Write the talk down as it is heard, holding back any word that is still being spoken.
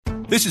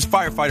This is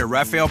firefighter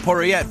Raphael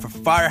Porriette for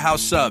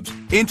Firehouse Subs.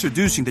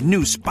 Introducing the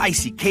new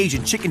spicy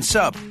Cajun chicken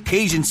sub.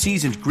 Cajun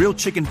seasoned grilled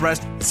chicken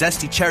breast,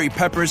 zesty cherry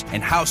peppers,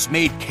 and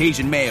house-made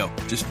Cajun mayo.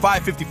 Just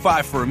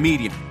 $5.55 for a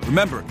medium.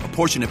 Remember, a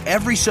portion of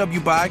every sub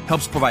you buy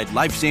helps provide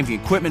life-saving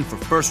equipment for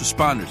first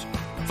responders.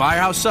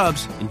 Firehouse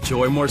Subs.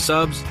 Enjoy more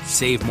subs,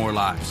 save more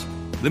lives.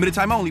 Limited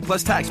time only,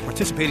 plus tax.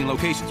 Participating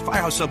locations.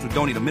 Firehouse Subs would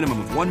donate a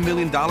minimum of $1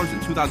 million in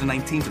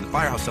 2019 to the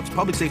Firehouse Subs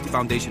Public Safety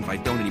Foundation by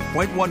donating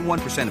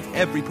 0.11% of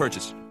every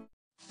purchase.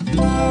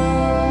 Feral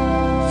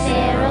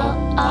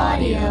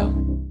Audio.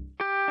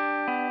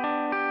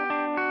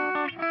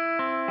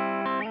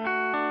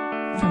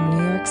 From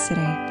New York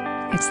City,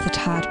 it's the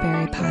Todd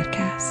Barry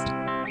Podcast.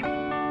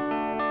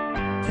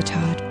 The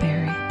Todd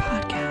Barry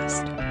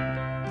Podcast.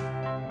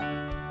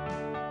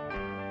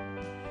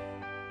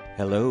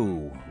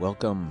 Hello,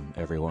 welcome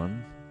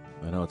everyone.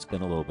 I know it's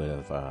been a little bit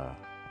of,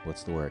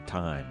 what's the word,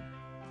 time.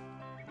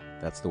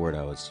 That's the word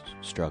I was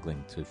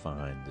struggling to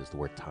find, is the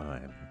word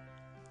time.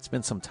 It's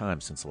been some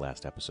time since the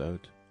last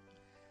episode.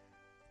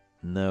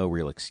 No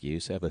real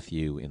excuse. I have a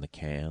few in the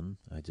can.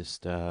 I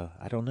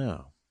don't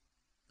know.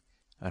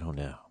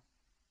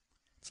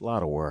 It's a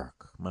lot of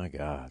work. My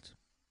God.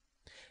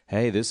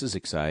 Hey, this is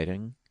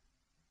exciting.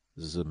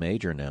 This is a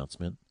major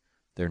announcement.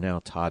 They're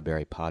now Todd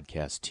Barry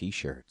Podcast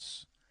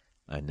t-shirts.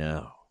 I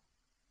know.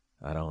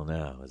 I don't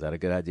know. Is that a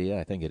good idea?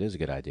 I think it is a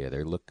good idea.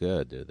 They look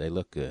good.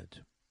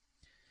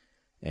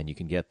 And you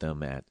can get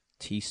them at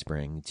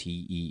Teespring,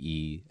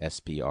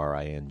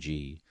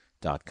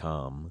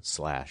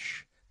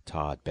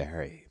 TEESPRING.com/Todd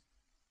Barry.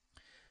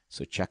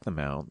 So check them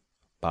out,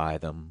 buy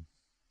them,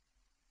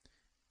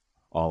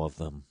 all of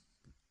them,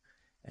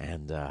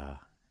 and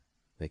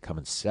they come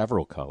in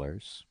several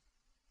colors.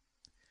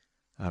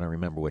 I don't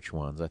remember which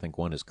ones. I think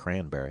one is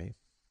cranberry,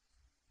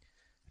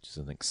 which is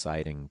an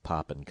exciting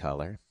poppin'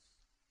 color.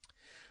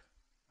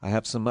 I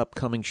have some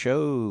upcoming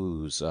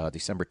shows.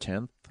 December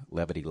 10th,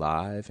 Levity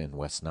Live in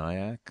West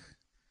Nyack.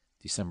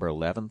 December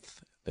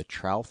 11th, the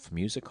Trouf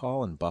Music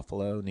Hall in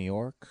Buffalo, New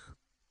York.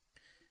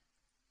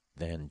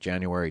 Then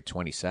January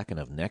 22nd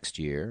of next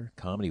year,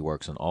 Comedy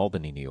Works in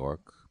Albany, New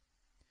York.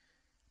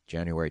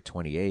 January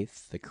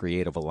 28th, the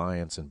Creative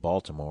Alliance in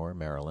Baltimore,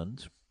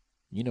 Maryland.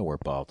 You know where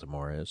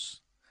Baltimore is.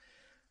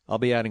 I'll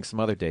be adding some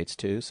other dates,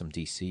 too, some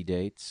D.C.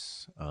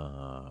 dates.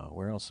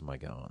 Where else am I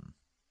going?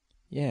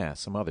 Yeah,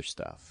 some other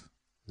stuff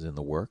is in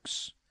the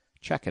works.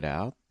 Check it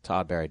out,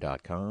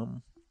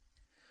 toddbarry.com.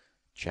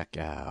 Check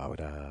out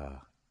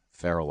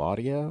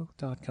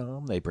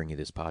feralaudio.com. They bring you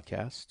this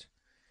podcast.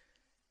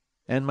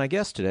 And my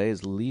guest today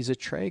is Liza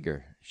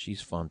Treyger.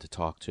 She's fun to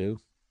talk to.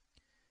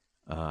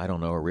 I don't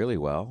know her really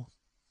well,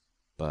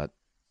 but,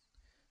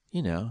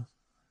 you know,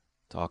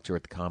 talked to her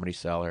at the Comedy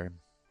Cellar.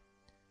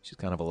 She's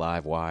kind of a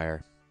live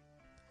wire,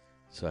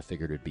 so I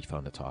figured it'd be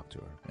fun to talk to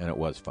her. And it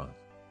was fun.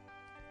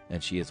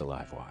 And she is a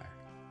live wire.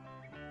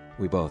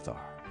 We both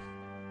are.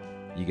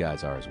 You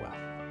guys are as well.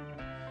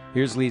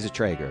 Here's Liza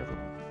Treyger,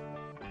 everyone.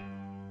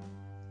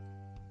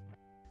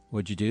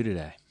 What'd you do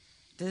today?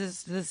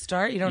 Does this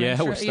start? You don't. Yeah,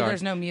 we're starting.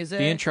 There's no music.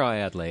 The intro I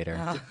add later,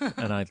 Oh.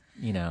 and I,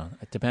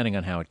 depending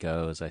on how it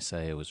goes, I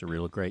say it was a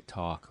real great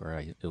talk or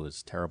it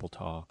was terrible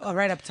talk. Oh,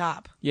 right up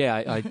top.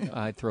 Yeah,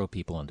 I throw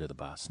people under the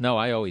bus. No,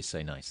 I always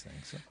say nice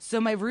things.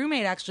 So my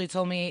roommate actually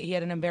told me he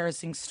had an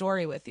embarrassing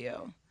story with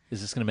you.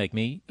 Is this going to make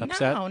me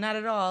upset? No, not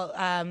at all.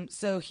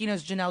 So he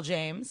knows Janelle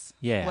James.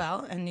 Yeah.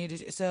 Well, and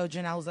so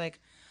Janelle was like,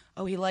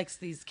 "Oh, he likes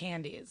these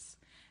candies."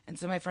 And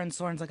so my friend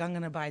Soren's like, "I'm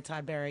going to buy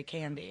Todd Barry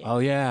candy." Oh,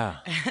 yeah.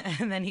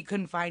 And then he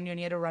couldn't find you, and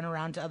he had to run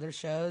around to other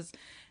shows.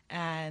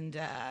 And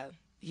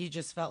he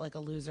just felt like a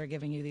loser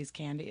giving you these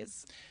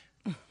candies.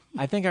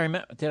 I think I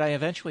remember. Did I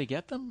eventually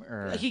get them?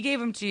 Or He gave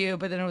them to you,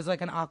 but then it was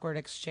like an awkward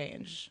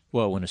exchange.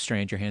 well, when a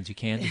stranger hands you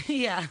candy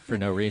Yeah. for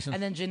no reason?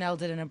 And then Janelle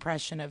did an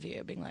impression of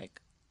you, being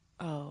like,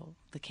 "Oh,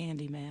 the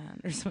Candy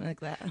Man," or something like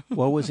that.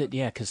 What was it?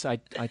 Yeah, because I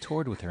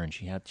toured with her, and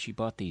she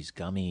bought these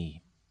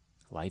gummy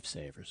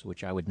Lifesavers,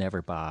 which I would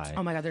never buy.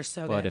 Oh my God, they're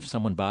so But good. if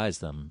someone buys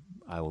them,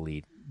 I will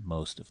eat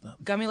most of them.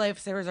 Gummy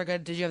Lifesavers are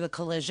good. Did you have the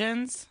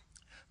Collisions?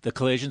 The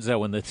Collisions, that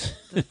one The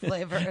that's...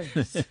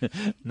 flavors.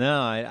 No,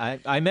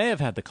 I may have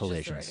had the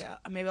Collisions. Yeah.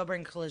 Maybe I'll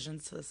bring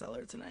Collisions to the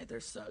cellar tonight. They're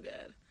so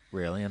good.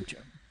 Really?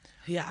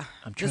 Yeah.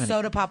 I'm The trying to-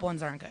 soda pop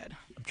ones aren't good.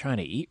 I'm trying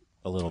to eat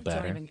a little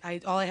better.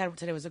 All I had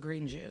today was a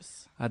green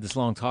juice. I had this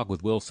long talk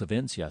with Will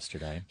Savins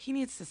yesterday. He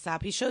needs to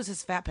stop. He shows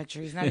his fat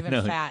picture. He's not even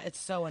No. fat. It's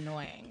so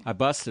annoying. I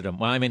busted him.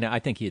 Well, I mean, I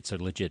think it's a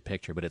legit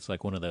picture, but it's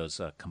like one of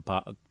those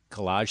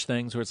collage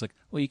things where it's like,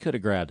 well, you could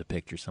have grabbed a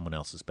picture of someone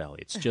else's belly.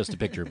 It's just a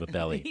picture of a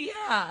belly.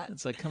 Yeah.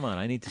 It's like, come on,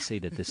 I need to see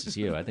that this is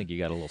you. I think you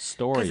got a little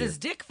story. Because his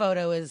dick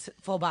photo is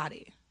full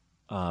body,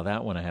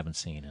 That one I haven't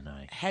seen, and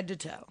head to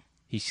toe.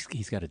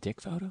 he's got a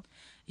dick photo?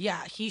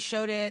 Yeah, he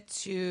showed it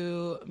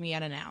to me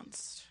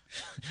unannounced.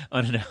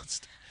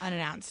 Unannounced.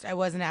 I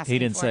wasn't asking. He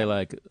didn't for say it.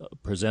 like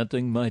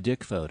presenting my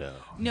dick photo.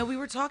 No, we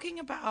were talking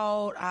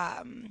about.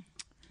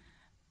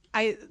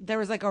 There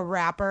was like a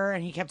rapper,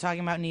 and he kept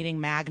talking about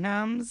needing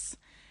magnums,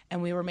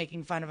 And we were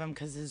making fun of him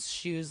because his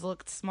shoes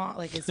looked small,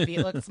 like his feet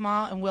looked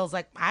small. And Will's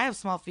like, I have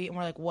small feet. And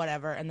we're like,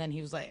 whatever. And then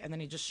he was like, and then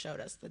he just showed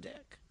us the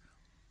dick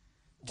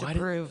to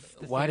prove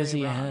the Why does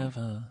theory he wrong. have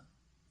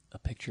a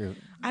picture of...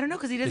 I don't know,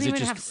 because he doesn't Is it even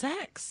just- have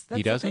sex. He That's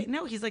the doesn't? thing.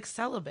 No, he's like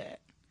celibate.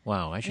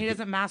 Wow, I And should he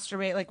doesn't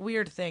masturbate, like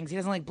weird things. He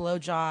doesn't like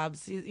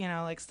blowjobs,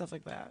 like stuff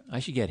like that. I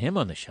should get him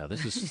on the show.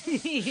 This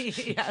is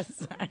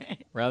Yes.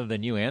 Right. rather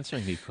than you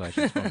answering these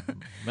questions. Well,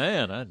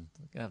 man, I'd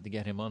have to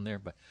get him on there.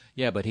 But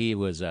he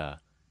was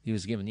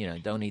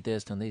given, don't eat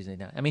this, don't eat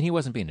that. I mean, he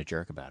wasn't being a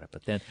jerk about it.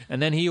 But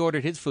then he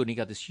ordered his food and he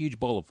got this huge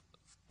bowl of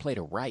plate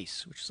of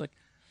rice, which is like,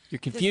 you're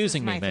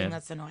confusing this is my me, man. thing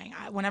that's annoying.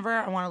 Whenever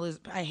I want to lose,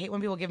 I hate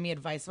when people give me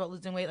advice about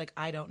losing weight. Like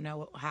I don't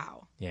know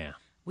how. Yeah,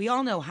 We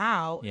all know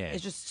how. Yeah.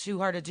 It's just too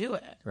hard to do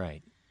it.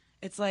 right.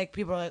 It's like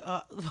people are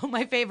like,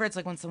 my favorite's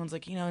like when someone's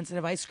like, instead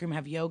of ice cream,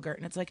 have yogurt.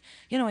 And it's like,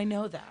 I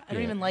know that. I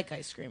don't Yeah. even like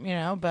ice cream, but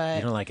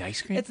You don't like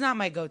ice cream? it's not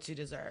my go-to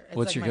dessert. It's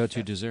What's like your my go-to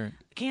fifth. dessert?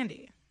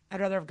 Candy.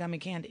 I'd rather have gummy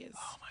candies.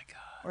 Oh my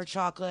god. Or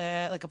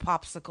chocolate, like a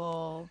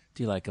popsicle.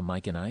 Do you like a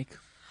Mike and Ike?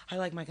 I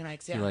like Mike and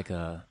Ike's, Do yeah. you like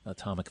a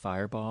Atomic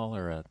Fireball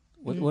or a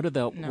what are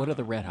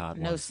the red hot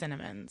No ones?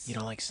 cinnamons. You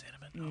don't like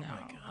cinnamon? Oh No.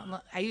 my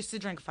god. I used to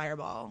drink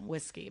Fireball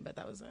whiskey, but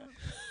that was it.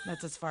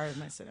 That's as far as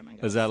my cinnamon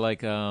goes. Is that like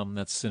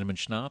that's cinnamon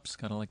schnapps,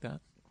 kind of like that?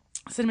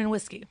 Cinnamon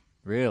whiskey.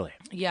 Really?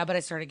 Yeah, but I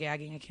started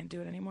gagging. I can't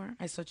do it anymore.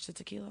 I switched to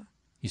tequila.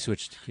 You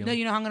switched to tequila? No,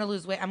 you know how I'm going to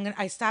lose weight?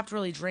 I stopped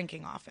really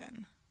drinking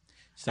often.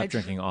 Stop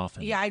drinking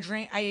often. Yeah, I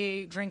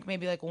drink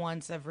maybe like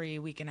once every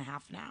week and a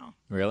half now.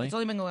 Really? It's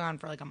only been going on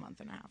for like a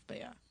month and a half, but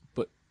yeah.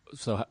 But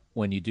so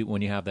when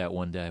you have that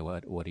one day,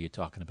 what are you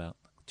talking about?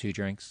 2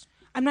 drinks?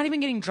 I'm not even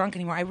getting drunk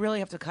anymore. I really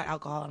have to cut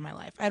alcohol out of my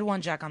life. I had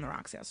 1 Jack on the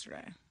Rocks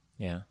yesterday.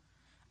 Yeah.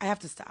 I have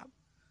to stop.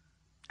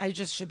 I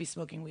just should be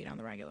smoking weed on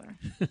the regular.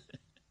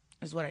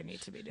 Is what I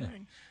need to be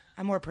doing.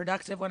 I'm more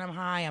productive when I'm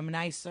high. I'm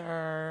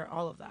nicer.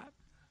 All of that.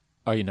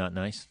 Are you not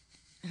nice?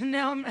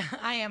 No,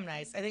 I am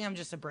nice. I think I'm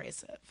just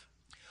abrasive.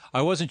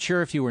 I wasn't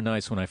sure if you were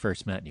nice when I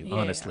first met you, Yeah.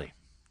 honestly.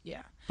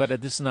 Yeah.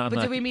 But this is not. But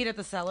not, did we meet at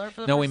the cellar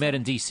for the No, first we met time?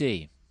 in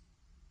D.C.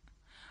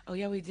 Oh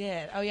yeah, we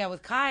did. Oh yeah,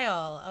 with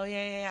Kyle. Oh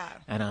yeah.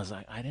 And I was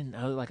like, I didn't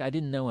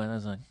know, and I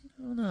was like,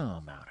 I don't know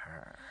about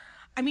her.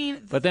 I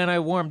mean, But then I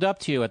warmed up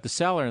to you at the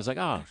cellar, and I was like,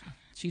 oh,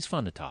 she's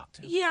fun to talk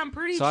to. yeah, I'm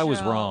pretty So I was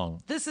chill.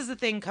 wrong. This is the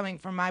thing coming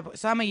from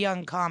so I'm a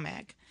young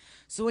comic.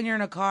 So when you're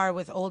in a car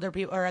with older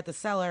people or at the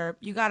cellar,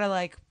 you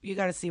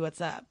gotta see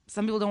what's up.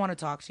 Some people don't want to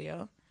talk to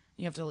you.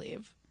 You have to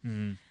leave.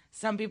 Mm-hmm.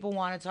 Some people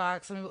want to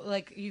talk. Some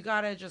people you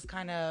gotta just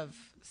kind of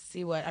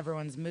see what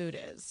everyone's mood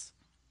is.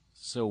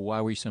 So why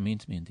were you so mean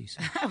to me in D.C.?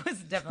 I was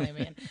definitely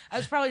mean. I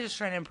was probably just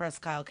trying to impress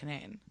Kyle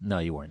Kinane. No,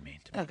 you weren't mean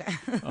to me.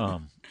 Okay.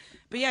 Um,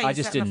 But yeah, I you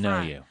just sat in the didn't know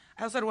front. you.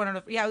 I also had one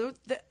of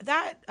the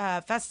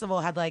that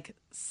festival had like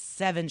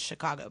 7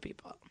 Chicago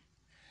people.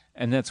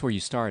 and that's where you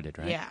started,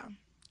 right? Yeah.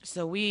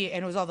 So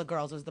it was all the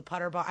girls. It was the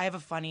putter ball. I have a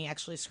funny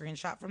actually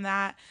screenshot from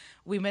that.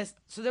 We missed.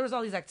 So there was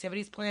all these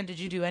activities planned. Did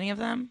you do any of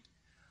them?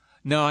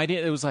 No, I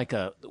did. It was like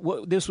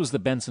this was the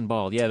Benson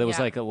Ball. Yeah, there was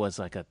Yeah. a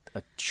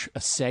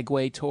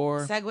Segway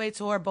tour. Segway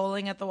tour,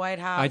 bowling at the White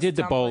House. I did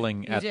the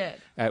tumbling. bowling You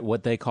did. at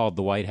what they called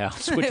the White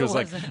House, which It was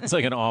like wasn't. it's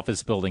like an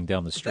office building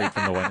down the street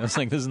from the White House. It's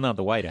like, this is not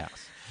the White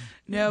House.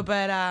 No,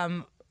 but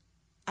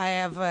I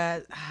have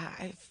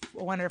I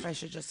wonder if I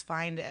should just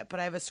find it, but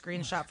I have a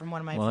screenshot from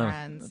one of my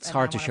friends. It's and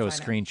hard I to wanna show a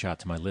find it. screenshot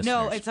to my listeners.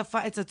 No, it's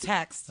a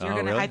text. You're Oh,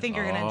 gonna. really? I think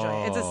you're gonna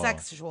enjoy it. It's a Oh.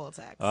 sexual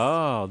text.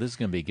 Oh, this is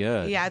gonna be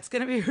good. Yeah, it's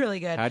gonna be really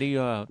good. How do you?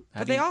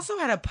 But they also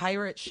had a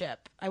pirate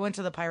ship. I went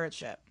to the pirate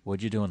ship.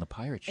 What'd you do on the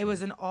pirate ship? It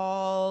was an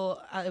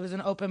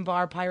open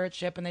bar pirate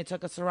ship, and they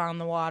took us around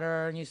the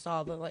water, and you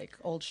saw the like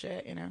old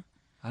shit,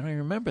 I don't even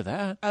remember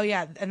that. Oh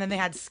yeah, and then they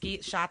had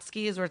shot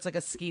skis where it's like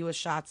a ski with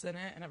shots in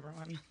it, and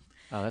everyone.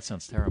 Oh, that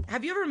sounds terrible.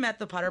 Have you ever met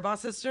the Putterball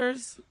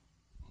sisters?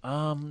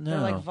 No. They're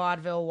like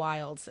vaudeville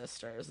wild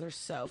sisters. They're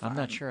so fun. I'm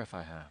not sure if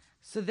I have.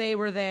 So they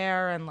were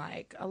there, and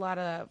like a lot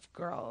of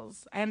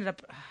girls. I had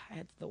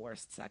the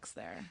worst sex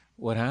there.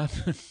 What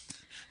happened?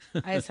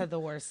 I just had the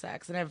worst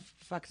sex, and I've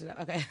fucked it up.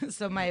 Okay,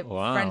 so my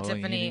Wow. friend well,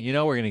 Tiffany. You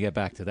know we're gonna get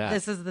back to that.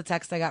 This is the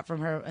text I got from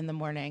her in the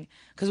morning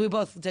because we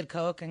both did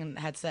coke and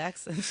had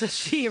sex. And so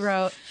she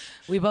wrote,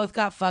 "We both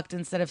got fucked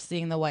instead of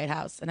seeing the White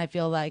House, and I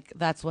feel like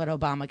that's what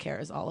Obamacare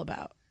is all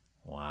about."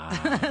 Wow.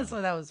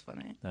 So that was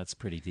funny. That's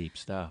pretty deep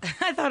stuff.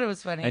 I thought it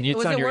was funny. And it's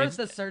Was on it your worth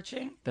the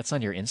searching? That's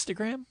on your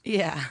Instagram?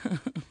 Yeah.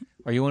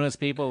 Are you one of those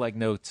people like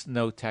no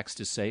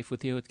text is safe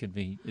with you? It can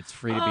be. It's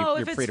free to be. Oh,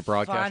 You're if free it's to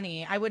broadcast.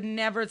 funny, I would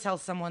never tell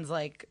someone's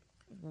like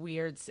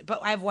weird. But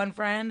I have one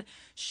friend.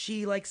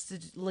 She likes to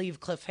leave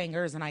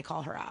cliffhangers, and I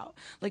call her out.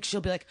 Like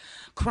she'll be like,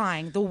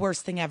 crying, the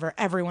worst thing ever.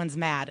 Everyone's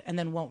mad, and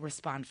then won't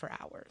respond for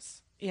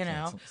hours. You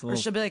know, It's a or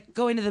little- she'll be like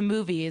going to the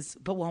movies,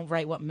 but won't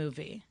write what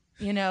movie.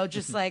 You know,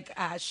 just like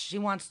she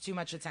wants too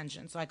much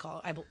attention, so I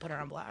put her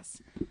on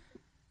blast.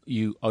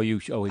 You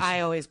always. I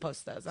always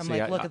post those. I'm See,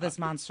 like, I- look at this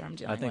monster I'm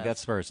dealing I think with. that's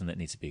the person that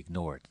needs to be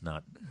ignored,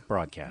 not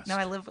broadcast. No,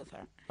 I live with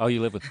her. Oh,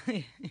 you live with,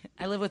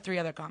 I live with 3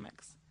 other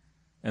comics.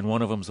 and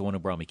one of them's the one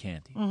who brought me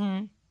candy.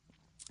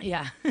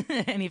 Yeah,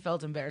 and he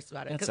felt embarrassed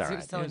about it That's because all he right.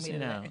 was telling It's, me you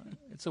know, today.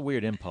 It's a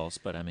weird impulse,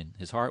 but I mean,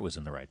 his heart was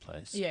in the right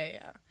place.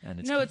 Yeah. And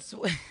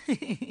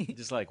It's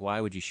just like, why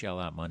would you shell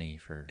out money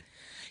to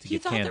he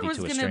give thought candy there was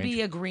to a going to stranger?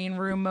 be a green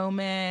room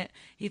moment.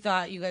 He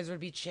thought you guys would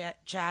be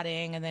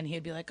chatting, and then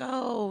he'd be like,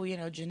 "Oh,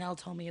 Janelle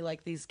told me you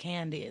like these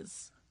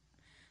candies,"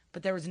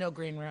 but there was no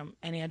green room,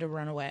 and he had to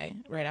run away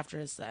right after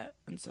his set,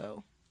 and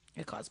so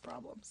it caused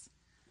problems.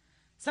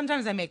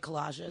 Sometimes I make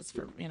collages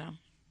for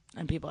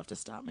and people have to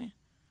stop me.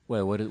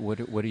 Well, what do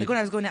you? Like when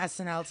I was going to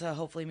SNL to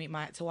hopefully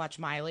to watch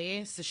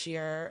Miley,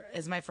 Sashir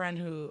is my friend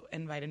who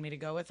invited me to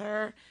go with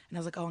her, and I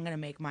was like, "Oh, I'm gonna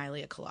make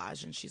Miley a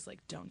collage," and she's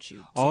like, "Don't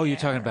you?" Oh, you're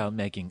dare." talking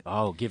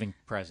about giving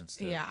presents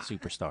to Yeah.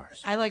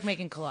 superstars. I like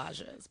making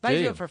collages, but I Do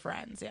do you? it for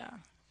friends. Yeah.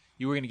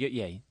 You were gonna get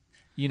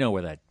you know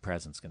where that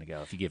present's gonna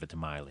go if you give it to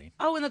Miley.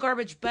 Oh, in the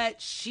garbage.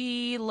 But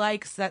she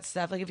likes that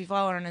stuff. Like if you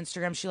follow her on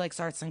Instagram, she likes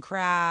arts and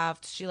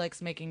crafts. She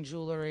likes making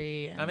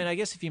jewelry. And I mean, I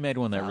guess if you made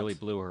one that really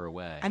blew her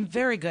away. I'm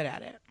very good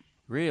at it.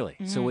 Really?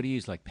 Mm-hmm. So what do you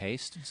use, like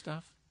paste and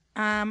stuff?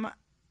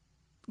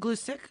 Glue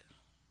stick.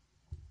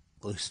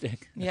 Glue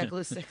stick? Yeah,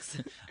 glue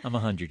sticks I'm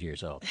 100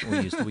 years old. We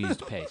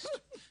used paste.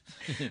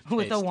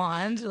 with a Paste.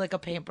 wand, like a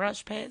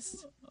paintbrush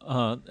paste.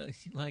 I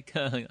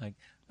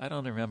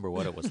don't remember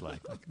what it was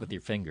like with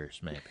your fingers,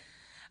 maybe.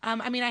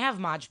 I mean, I have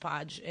Mod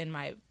Podge in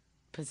my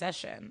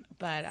possession,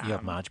 but You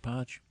have Mod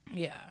Podge?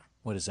 yeah.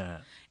 What is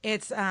that?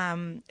 It's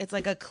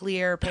like a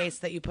clear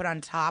paste that you put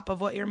on top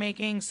of what you're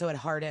making, so it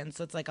hardens.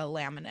 So it's like a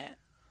laminate.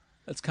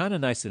 It's kind of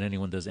nice that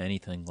anyone does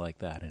anything like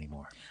that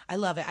anymore. I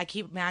love it. I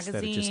keep of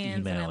magazines just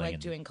and I emailing like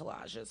and- doing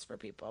collages for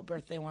people.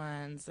 Birthday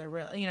ones. They're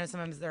real.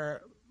 Sometimes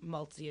they're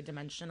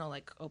multi-dimensional,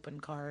 like open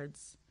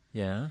cards.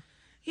 Yeah?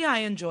 Yeah, I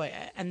enjoy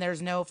it. And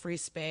there's no free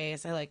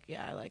space. I like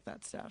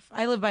that stuff.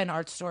 I live by an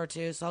art store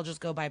too, so I'll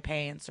just go buy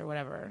paints or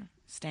whatever,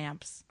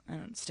 stamps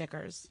and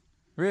stickers.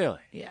 Really?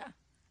 Yeah,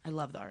 I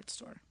love the art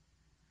store.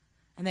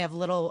 And they have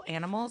little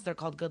animals. They're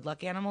called good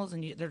luck animals,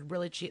 and they're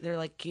really cheap. They're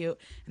like cute,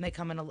 and they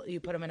come you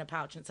put them in a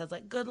pouch, and it says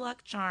like good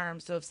luck charm.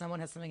 So if someone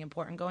has something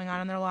important going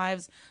on in their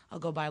lives, I'll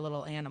go buy a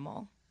little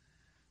animal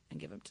and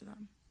give them to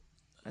them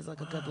as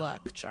like a good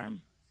luck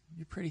charm.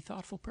 You're a pretty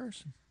thoughtful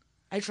person.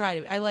 I try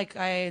to.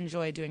 I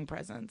enjoy doing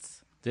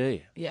presents. Do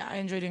you? Yeah, I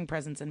enjoy doing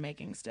presents and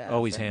making stuff.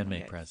 Always and,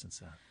 handmade like, presents,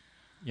 though.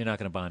 You're not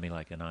going to buy me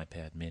like an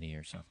iPad Mini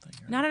or something.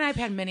 Or, Not an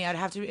iPad Mini. It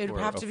would or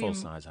have a to be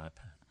full-size iPad.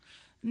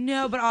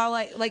 no, but all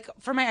like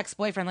for my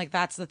ex-boyfriend, like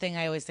that's the thing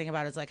I always think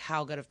about is like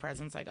how good of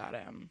presents I got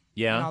him.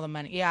 Yeah? and all the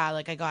money. Yeah,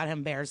 like I got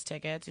him Bears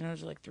tickets.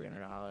 Those are like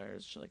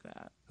 $300, shit like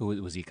that. Who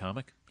was he a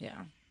comic?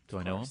 Yeah. Do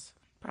of I know him? course.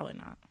 Probably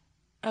not.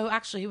 Oh,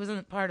 actually, he was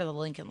in part of the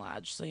Lincoln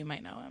Lodge, so you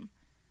might know him.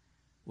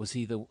 Was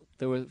he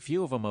there were a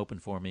few of them open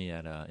for me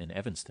at in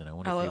Evanston. I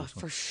wonder if he Oh, was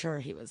for sure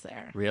he was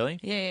there. Really?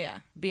 Yeah.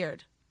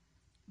 Beard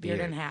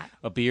and hat.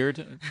 A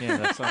beard? Yeah,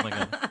 that's something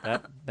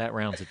that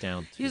rounds it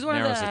down. He's one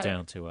of narrows the- it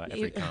down to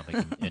every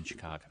comic in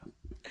Chicago.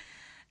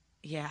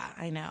 Yeah,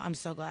 I know. I'm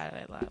so glad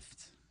I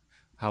left.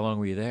 How long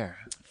were you there?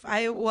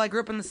 I grew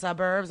up in the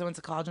suburbs. I went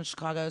to college in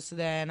Chicago, so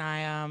then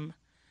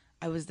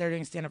I was there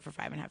doing stand up for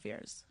 5.5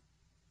 years.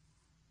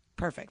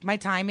 Perfect. My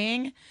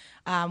timing.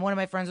 One of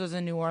my friends was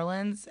in New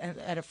Orleans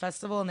at a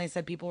festival, and they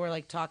said people were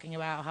like talking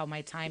about how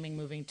my timing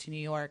moving to New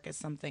York is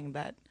something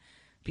that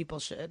people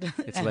should.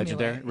 It's emulate.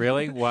 legendary.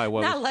 Really? Why?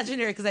 What? Not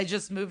legendary because I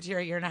just moved here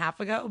a year and a half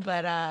ago,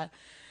 but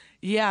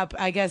yeah,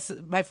 I guess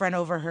my friend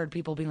overheard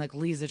people being like,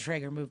 "Lisa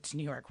Traeger moved to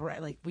New York,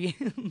 right? Like we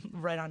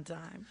right on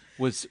time."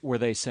 Were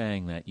they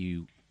saying that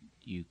you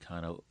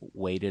kind of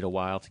waited a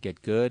while to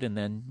get good and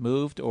then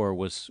moved, or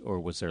was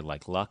there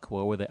like luck?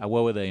 What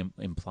were they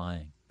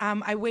implying?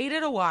 I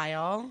waited a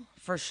while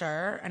for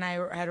sure, and I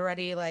had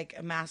already like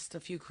amassed a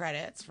few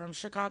credits from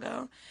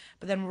Chicago.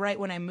 But then right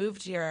when I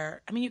moved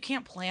here, I mean, you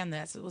can't plan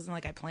this. It wasn't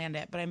like I planned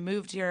it, but I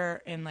moved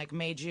here in like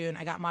May, June.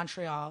 I got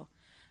Montreal,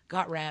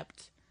 got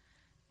repped,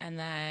 and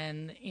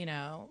then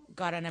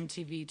got an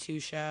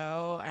MTV2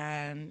 show,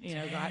 and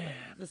got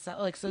the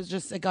like so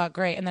it got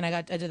great. And then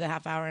I did the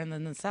half hour, and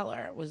then the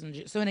Cellar was in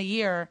June. So in a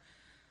year,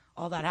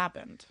 all that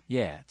happened.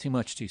 Yeah, too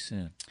much too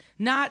soon.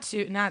 Not.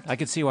 I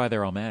can see why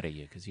they're all mad at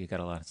you because you got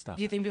a lot of stuff.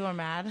 Do you think people are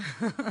mad?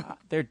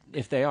 They're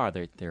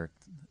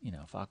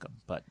fuck them.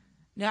 But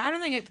No, I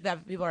don't think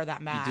that people are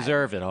that mad. you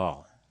deserve it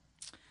all.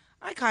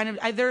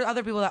 There are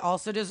other people that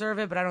also deserve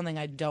it, but I don't think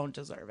I don't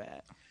deserve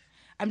it.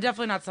 I'm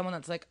definitely not someone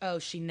that's like, oh,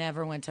 she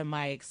never went to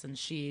Mike's and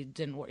she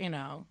didn't work,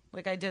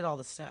 like I did all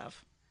the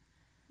stuff.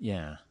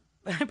 Yeah.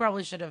 I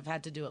probably should have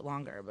had to do it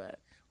longer, but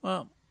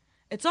Well,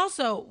 it's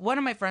also one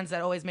of my friends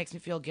that always makes me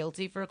feel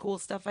guilty for cool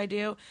stuff I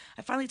do.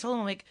 I finally told him,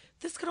 I'm like,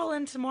 this could all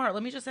end tomorrow.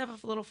 Let me just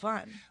have a little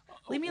fun.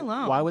 Leave me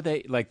alone. why would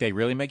they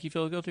really make you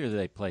feel guilty, or do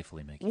they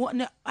playfully make you?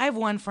 No, I have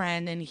one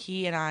friend, and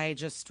he and I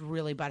just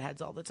really butt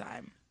heads all the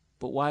time.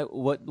 But why?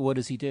 What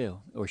does he do,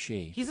 or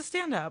she? He's a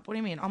stand-up. What do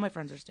you mean? All my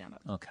friends are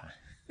stand-up. Okay.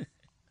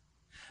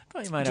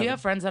 Thought you might Do you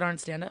have friends that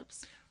aren't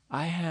stand-ups?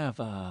 I have.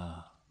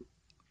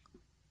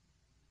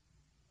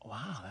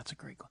 Wow, that's a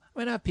great question. I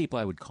mean, I have people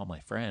I would call my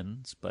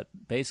friends, but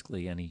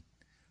basically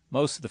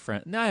most of the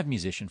friends. Now I have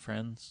musician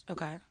friends.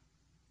 Okay.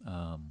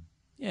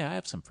 Yeah, I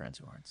have some friends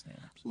who aren't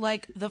stand-ups.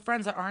 Like the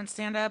friends that aren't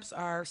stand-ups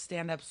are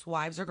stand-ups'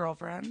 wives or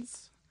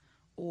girlfriends,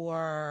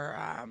 or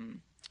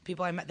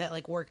people I met that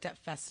like worked at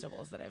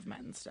festivals that I've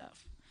met and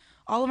stuff.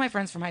 All of my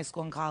friends from high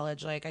school and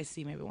college, like I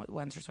see maybe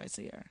once or twice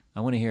a year.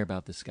 I want to hear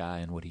about this guy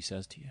and what he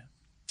says to you.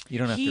 You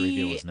don't have to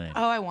reveal his name.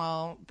 Oh, I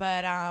won't.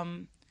 But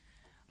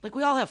like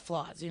we all have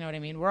flaws. You know what I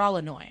mean? We're all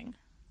annoying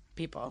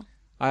people.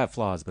 I have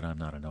flaws, but I'm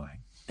not annoying.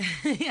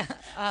 Yeah,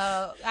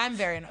 I'm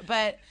very annoying.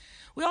 But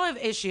we all have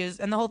issues,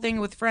 and the whole thing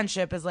with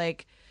friendship is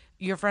like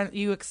you're friends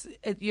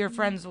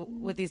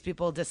with these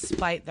people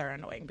despite their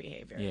annoying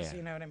behaviors. Yeah.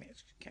 You know what I mean?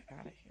 Get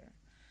out of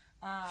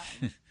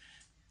here.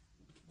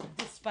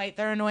 Despite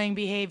their annoying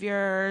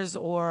behaviors,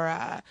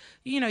 or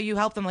you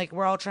help them. Like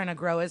we're all trying to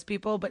grow as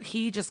people, but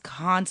he just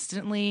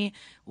constantly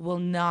will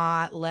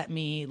not let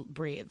me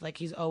breathe. Like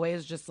he's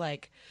always just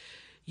like,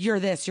 you're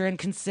this, you're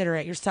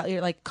inconsiderate,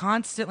 you're like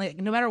constantly, like,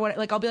 no matter what.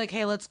 Like I'll be like,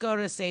 hey, let's go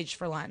to Sage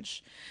for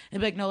lunch,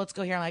 and he'll be like, no, let's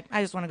go here. I'm like,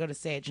 I just want to go to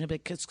Sage, and he'll be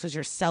like, because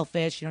you're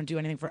selfish, you don't do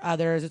anything for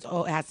others. It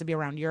has to be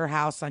around your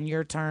house on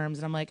your terms,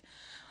 and I'm like,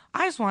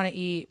 I just want to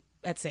eat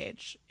at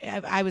Sage.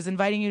 I was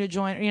inviting you to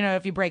join.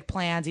 If you break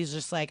plans, he's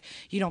just like,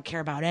 you don't care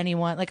about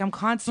anyone. Like I'm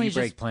constantly Do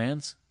you break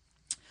plans?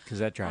 Because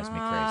that drives me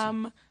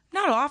crazy.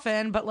 Not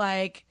often, but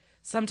like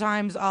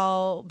sometimes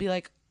I'll be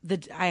like,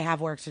 I have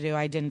work to do.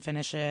 I didn't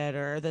finish it,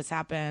 or this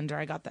happened, or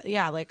I got that.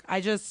 Yeah, like I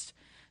just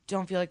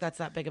don't feel like that's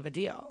that big of a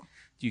deal.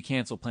 Do you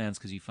cancel plans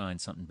because you find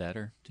something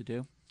better to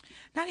do?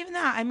 Not even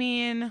that. I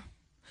mean,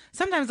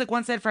 sometimes like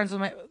once I had friends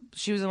with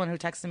she was the one who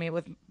texted me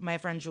with my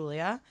friend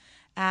Julia.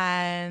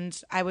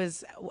 And I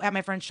was at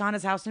my friend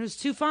Shauna's house, and it was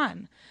too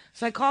fun.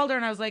 So I called her,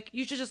 and I was like,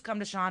 you should just come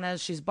to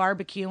Shauna's. She's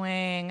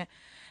barbecuing.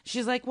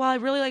 She's like, well, I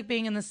really like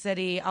being in the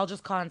city. I'll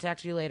just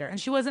contact you later. And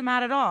she wasn't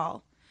mad at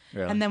all.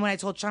 Really? And then when I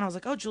told Shauna, I was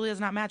like, oh,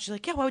 Julia's not mad. She's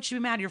like, yeah, why would she be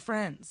mad? You're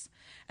friends.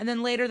 And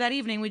then later that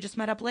evening, we just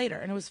met up later,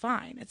 and it was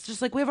fine. It's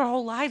just like we have our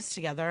whole lives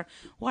together.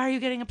 Why are you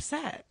getting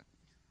upset?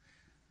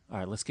 All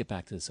right, let's get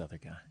back to this other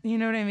guy. You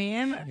know what I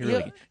mean?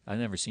 I've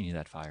never seen you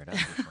that fired up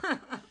before.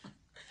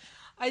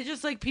 I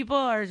just like people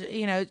are,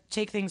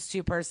 take things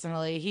too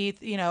personally.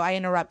 I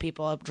interrupt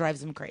people. It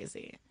drives him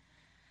crazy.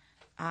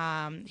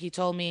 He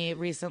told me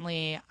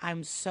recently,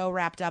 I'm so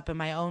wrapped up in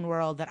my own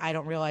world that I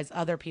don't realize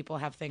other people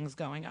have things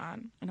going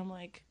on. And I'm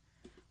like,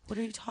 what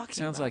are you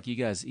talking about? Sounds like you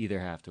guys either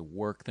have to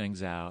work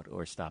things out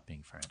or stop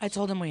being friends. I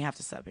told him we have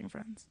to stop being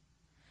friends.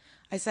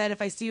 I said,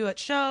 if I see you at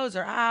shows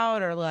or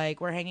out or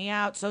like we're hanging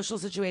out, social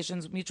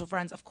situations, mutual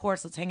friends, of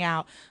course, let's hang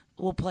out.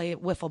 We'll play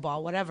wiffle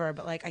ball, whatever.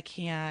 But like, I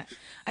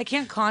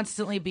can't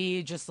constantly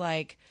be just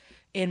like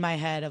in my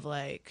head of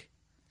like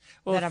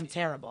that I'm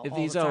terrible. If all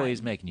he's the time.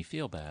 always making you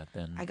feel bad,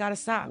 then I gotta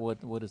stop. What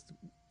is?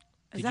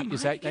 Is that mine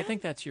I again?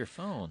 think that's your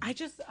phone. I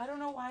don't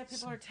know why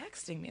people are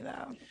texting me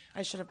though.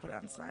 I should have put it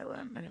on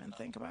silent. I didn't even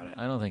think about it.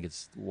 I don't think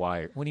it's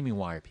why. What do you mean?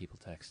 Why are people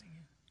texting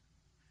you?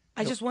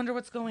 I just wonder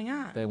what's going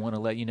on. They want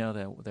to let you know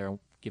that they're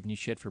giving you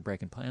shit for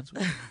breaking plans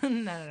with you?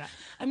 No.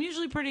 I'm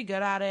usually pretty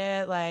good at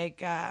it.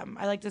 Like, I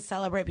like to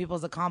celebrate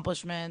people's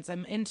accomplishments.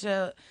 I'm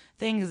into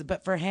things,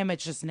 but for him,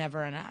 it's just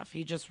never enough.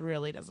 He just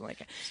really doesn't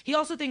like it. He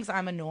also thinks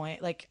I'm annoying,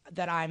 like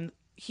that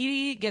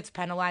he gets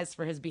penalized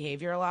for his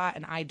behavior a lot,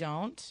 and I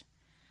don't.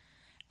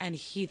 And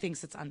he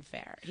thinks it's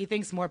unfair. He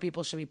thinks more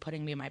people should be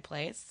putting me in my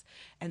place.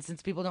 And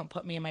since people don't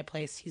put me in my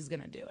place, he's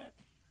going to do it.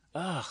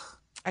 Ugh.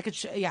 I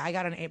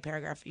got an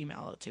 8-paragraph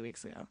email 2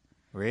 weeks ago.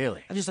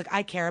 Really? I'm just like,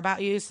 I care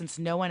about you since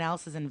no one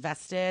else is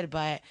invested,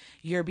 but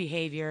your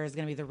behavior is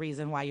going to be the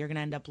reason why you're going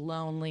to end up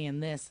lonely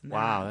and this and that.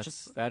 Wow,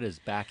 that is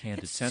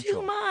backhanded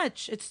central.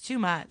 It's too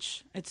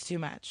much.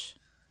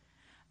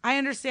 I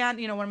understand,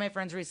 one of my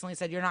friends recently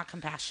said, you're not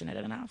compassionate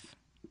enough.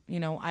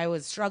 I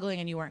was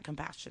struggling and you weren't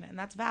compassionate, and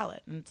that's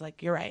valid. And it's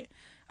like, you're right.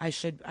 I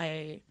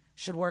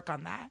should work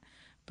on that.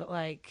 But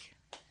like,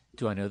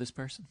 do I know this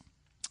person?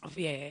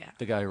 Yeah.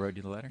 The guy who wrote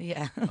you the letter?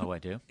 Yeah. Oh, I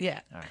do?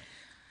 Yeah. All right.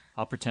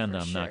 I'll pretend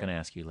I'm not going to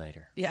ask you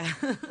later. Yeah.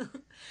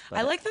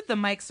 I like that the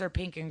mics are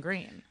pink and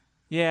green.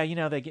 Yeah,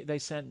 they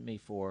sent me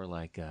 4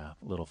 like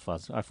little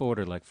fuzz. I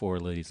ordered like 4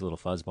 of these little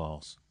fuzz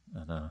balls,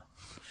 and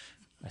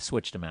I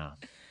switched them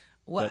out.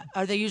 What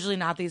are they usually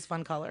not these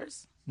fun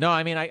colors? No,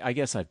 I mean I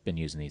guess I've been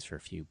using these for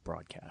a few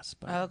broadcasts.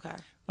 But okay.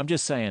 I'm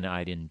just saying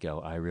I didn't go,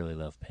 I really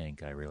love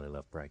pink, I really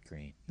love bright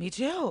green. Me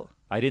too.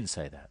 I didn't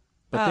say that.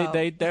 But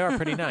they are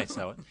pretty nice,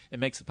 so it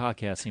makes the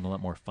podcast seem a lot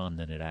more fun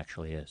than it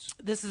actually is.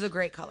 This is a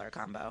great color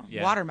combo.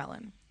 Yeah.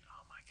 Watermelon.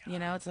 Oh my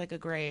god! It's like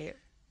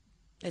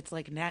it's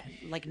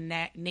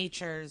like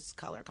nature's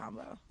color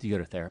combo. Do you go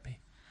to therapy?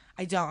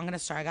 I don't. I'm gonna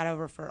start. I got a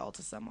referral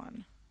to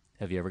someone.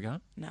 Have you ever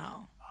gone?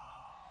 No.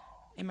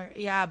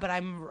 Yeah, but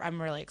I'm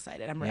really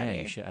excited. I'm ready.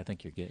 Yeah, you should. I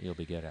think you'll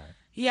be good at it.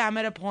 Yeah, I'm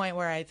at a point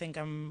where I think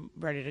I'm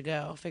ready to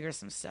go. Figure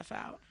some stuff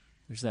out.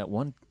 There's that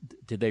one.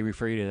 Did they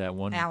refer you to that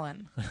one?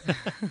 Alan.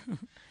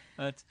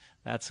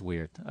 That's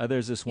weird.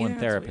 There's this one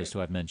therapist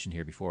who I've mentioned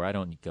here before. I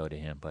don't go to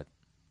him, but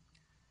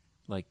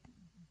like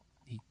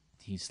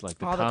he's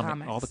like all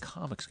the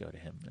comics go to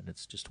him, and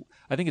it's just.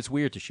 I think it's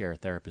weird to share a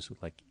therapist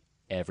with like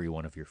every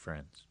one of your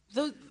friends.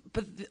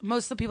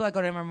 Most of the people that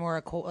go to him are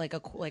more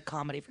like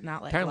comedy,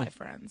 not like Apparently- live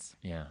friends.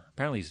 Yeah.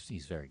 Apparently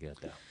he's very good,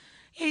 though.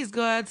 Yeah, he's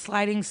good.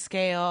 Sliding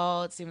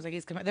scale. It seems like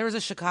he's coming. There was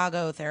a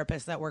Chicago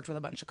therapist that worked with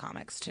a bunch of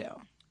comics too.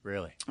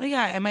 Really? Well,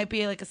 yeah, it might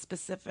be like a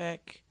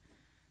specific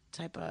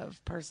type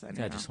of person.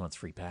 Guy you know? just wants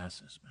free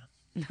passes,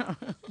 man.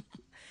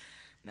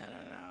 No.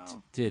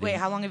 Did Wait, he?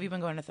 how long have you been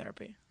going to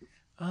therapy?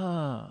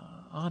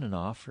 On and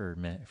off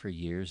for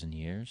years and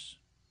years.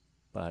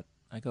 But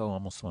I go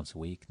almost once a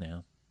week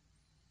now.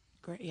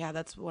 Great. Yeah,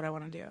 that's what I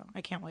want to do.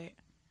 I can't wait.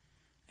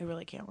 I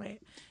really can't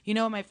wait. You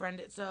know what my friend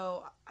did?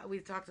 So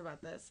we've talked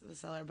about this, the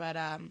cellar, but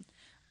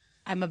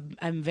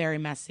I'm very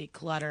messy,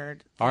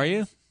 cluttered. Are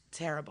you?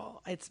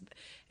 Terrible.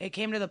 It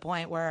came to the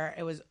point where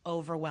it was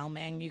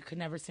overwhelming. You could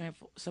never see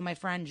so my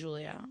friend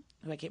Julia,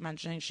 who I keep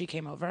mentioning, she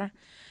came over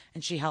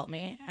and she helped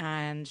me,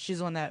 and she's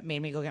the one that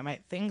made me go get my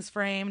things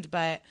framed.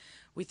 But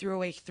we threw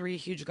away 3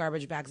 huge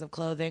garbage bags of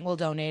clothing. Well,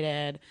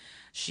 donated.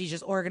 She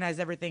just organized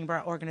everything,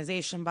 brought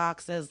organization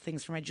boxes,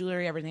 things for my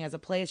jewelry, everything has a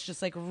place.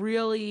 Just like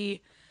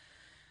really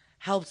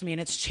helped me, and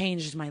it's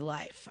changed my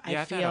life.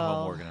 Yeah, I've had a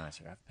home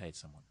organizer. I've paid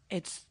someone.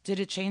 Did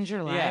it change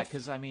your life? Yeah,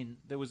 because I mean,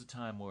 there was a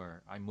time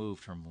where I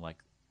moved from like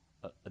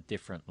a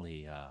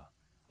differently,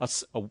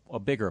 a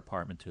bigger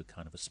apartment to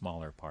kind of a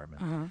smaller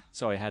apartment.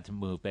 So I had to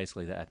move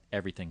basically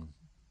everything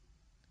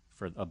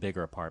for a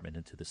bigger apartment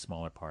into the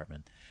smaller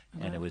apartment,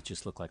 and it would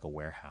just look like a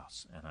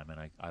warehouse. And I mean,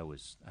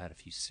 I had a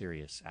few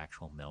serious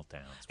actual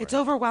meltdowns. It's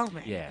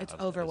overwhelming. Yeah, it's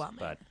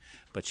overwhelming.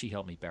 But she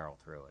helped me barrel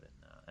through it,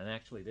 and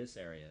actually this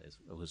area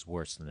was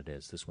worse than it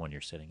is. This one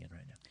you're sitting in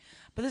right now.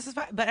 But this is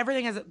fine. But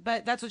everything has.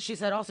 But that's what she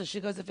said. Also,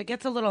 she goes, if it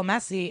gets a little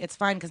messy, it's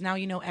fine because now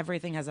you know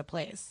everything has a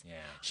place. Yeah.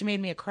 She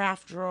made me a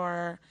craft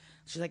drawer.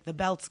 She's like, the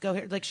belts go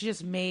here. Like she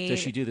just made. Does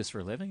she do this for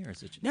a living, or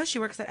is it? No, she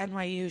works at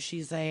NYU.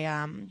 She's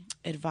a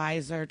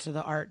advisor to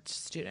the art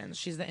students.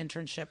 She's the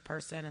internship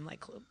person and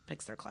like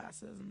picks their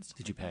classes and stuff.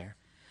 Did you pay her?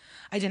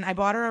 I didn't. I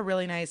bought her a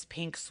really nice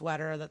pink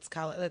sweater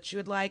that she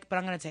would like, but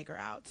I'm gonna take her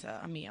out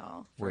to a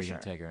meal. Where are you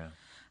gonna take her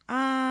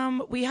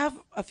out? We have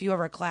a few of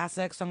our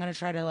classics, so I'm gonna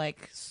try to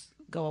like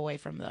go away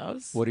from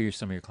those. What are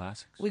some of your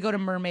classics? We go to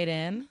Mermaid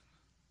Inn.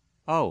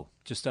 Oh,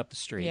 just up the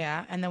street.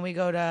 Yeah, and then we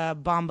go to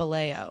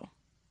Bombaleo.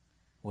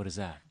 What is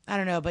that? I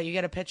don't know, but you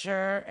get a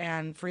pitcher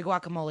and free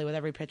guacamole with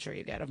every pitcher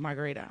you get of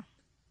margarita.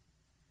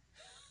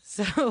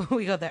 So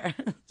we go there.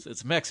 So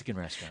it's a Mexican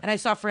restaurant. And I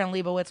saw Fran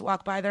Lebowitz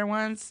walk by there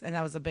once, and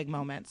that was a big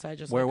moment. So I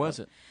just Where was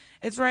it?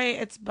 It's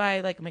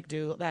by like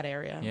McDougal, that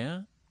area.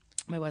 Yeah.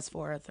 My West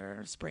 4th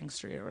or Spring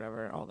Street or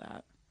whatever, all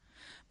that.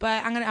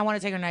 But I want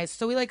to take her nice.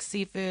 So we like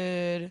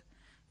seafood.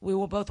 We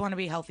will both want to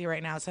be healthy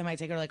right now, so I might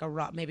take her like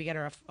maybe get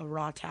her a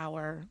raw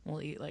tower.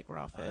 We'll eat like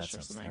raw fish That or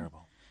sounds something.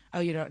 terrible.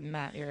 Oh, you don't,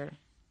 Matt, you're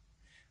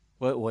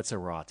What's a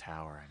raw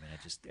tower? I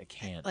mean, I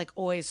can't. like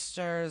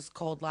oysters,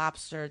 cold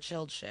lobster,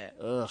 chilled shit,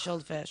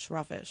 chilled fish,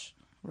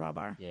 raw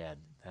bar. Yeah,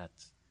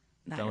 that's.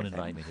 Not Don't your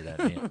invite thing.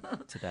 me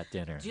to that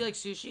dinner. Do you like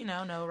sushi?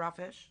 No raw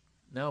fish.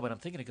 No, but I'm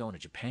thinking of going to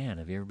Japan.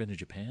 Have you ever been to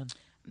Japan?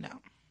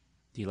 No,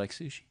 Do you like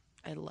sushi?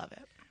 I love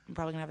it. I'm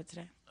probably gonna have it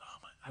today. Oh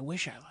my! I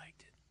wish I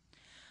liked it.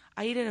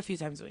 I eat it a few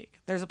times a week.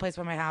 There's a place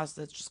by my house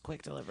that's just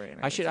quick delivery.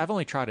 And I've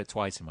only tried it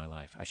twice in my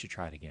life. I should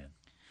try it again.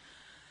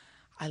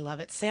 I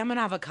love it. Salmon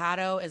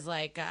avocado is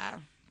like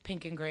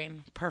pink and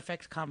green,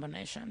 perfect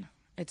combination.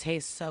 It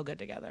tastes so good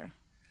together.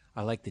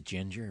 I like the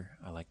ginger.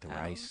 I like the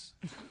rice.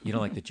 You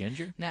don't like the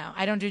ginger? No,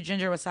 I don't do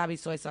ginger, wasabi,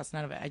 soy sauce,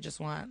 none of it. I just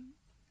want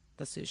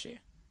the sushi.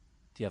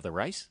 Do you have the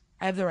rice?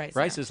 I have the rice.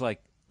 Rice yeah. is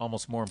like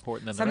almost more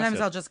important than Sometimes the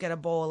rest I'll of it. just get a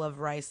bowl of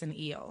rice and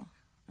eel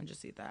and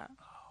just eat that.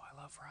 Oh,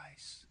 I love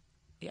rice.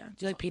 Yeah.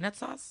 Do you like peanut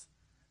sauce?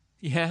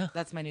 Yeah.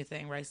 That's my new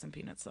thing, rice and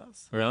peanut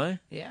sauce. Really?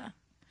 Yeah.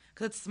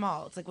 Because it's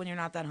small. It's like when you're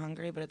not that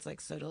hungry, but it's like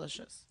so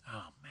delicious.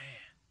 Oh man,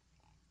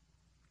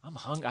 I'm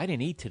hungry. I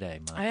didn't eat today,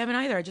 Mike. I haven't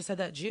either. I just had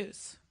that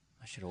juice.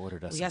 I should have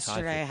ordered us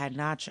Yesterday I some Thai had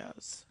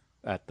nachos.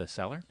 food at the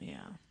cellar. Yeah.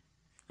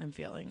 I'm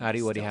feeling. What do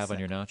you still have on sick.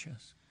 your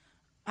nachos?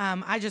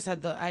 I just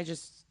had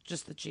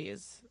just the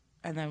cheese,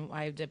 and then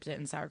I dipped it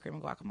in sour cream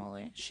and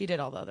guacamole. She did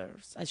all the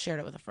others. I shared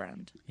it with a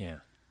friend, Yeah.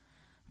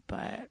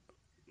 but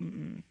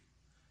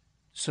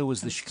So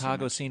was the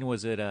Chicago scene?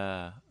 Was it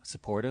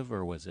supportive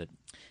or was it?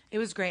 it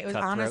was great. It was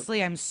Cutthroat?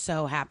 honestly, I'm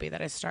so happy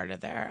that I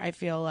started there. I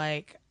feel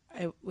like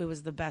it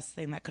was the best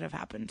thing that could have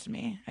happened to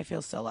me. I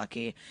feel so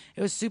lucky.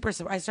 It was super.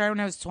 I started when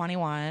I was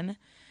 21,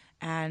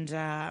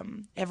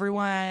 and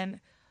everyone's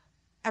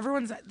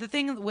the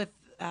thing with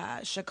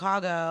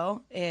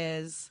Chicago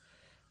is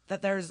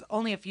that there's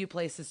only a few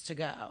places to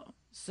go.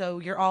 So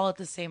you're all at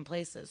the same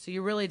places. So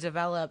you really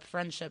develop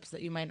friendships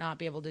that you might not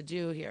be able to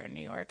do here in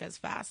New York as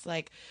fast.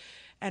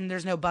 And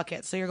there's no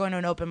bucket. So you're going to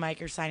an open mic,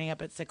 you're signing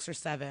up at 6 or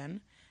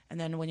 7. And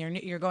then when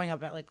you're going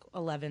up at like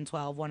 11,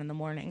 12, 1 in the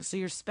morning. So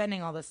you're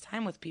spending all this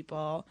time with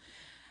people.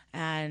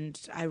 And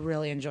I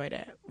really enjoyed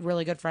it.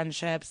 Really good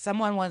friendships.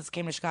 Someone once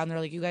came to Chicago and they're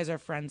like, you guys are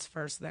friends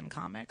first, then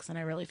comics. And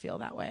I really feel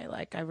that way.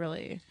 Like I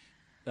really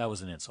That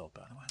was an insult,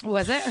 by the way.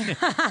 Was it?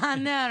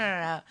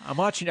 No.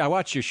 I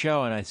watched your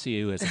show, and I see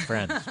you as a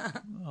friend.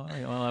 Well,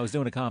 I was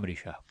doing a comedy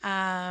show.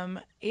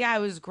 Yeah, it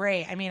was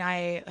great. I mean,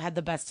 I had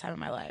the best time of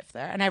my life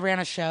there. And I ran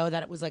a show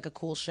that it was like a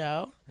cool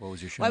show. What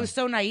was your show? Well, I was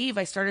so naive.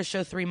 I started a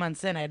show 3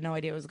 months in. I had no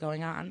idea what was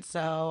going on.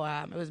 So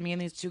it was me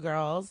and these two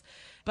girls.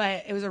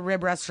 But it was a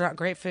rib restaurant,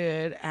 great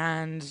food.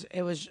 And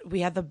we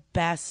had the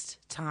best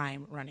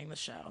time running the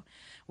show.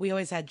 We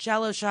always had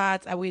Jell-O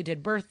shots. We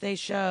did birthday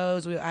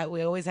shows. We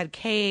always had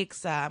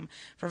cakes.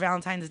 For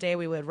Valentine's Day,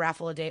 we would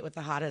raffle a date with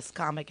the hottest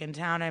comic in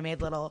town. I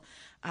made little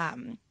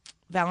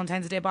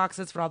Valentine's Day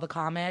boxes for all the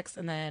comics,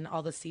 and then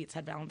all the seats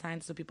had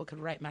Valentine's so people could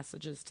write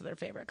messages to their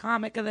favorite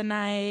comic of the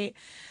night.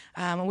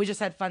 And we just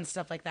had fun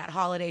stuff like that.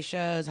 Holiday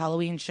shows,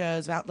 Halloween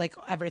shows, like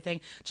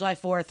everything. July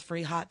 4th,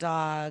 free hot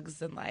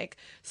dogs and like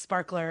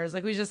sparklers.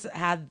 Like we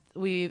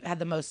had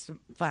the most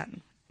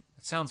fun.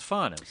 It sounds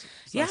fun. It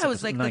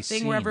was like the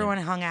thing where everyone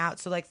hung out.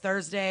 So like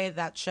Thursday,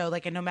 that show,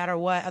 like, and no matter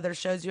what other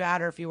shows you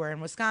had, or if you were in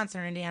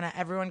Wisconsin or Indiana,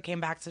 everyone came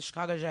back to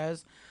Chicago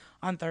shows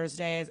on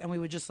Thursdays, and we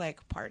would just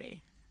like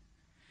party.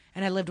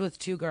 And I lived with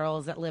two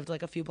girls that lived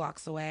like a few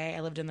blocks away.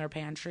 I lived in their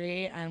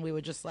pantry, and we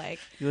would just like...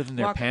 You lived in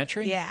their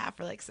pantry? Yeah,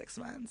 for like 6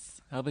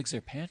 months. How big's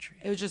their pantry?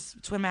 It was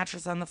just twin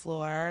mattress on the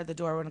floor. The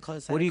door wouldn't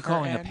close. What are you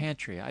calling a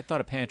pantry? I thought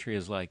a pantry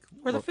is like...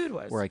 Where the food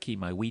was. Where I keep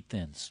my wheat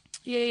thins.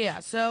 Yeah.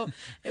 So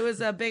it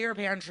was a bigger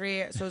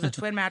pantry. So it was a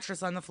twin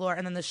mattress on the floor,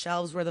 and then the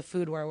shelves where the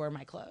food were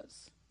my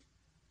clothes.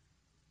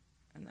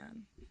 And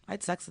then I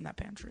had sex in that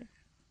pantry.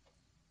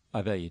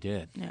 I bet you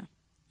did. Yeah.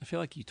 I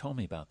feel like you told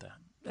me about that.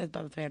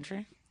 About the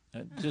pantry?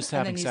 Just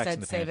having sex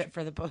in the save pantry.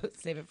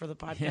 Save it for the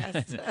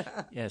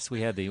podcast. Yes, we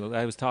had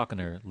I was talking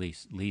to her,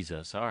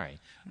 Lisa, a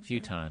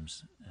few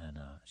times, and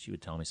she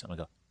would tell me something.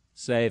 I go,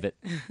 save it.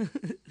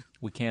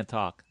 We can't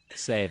talk.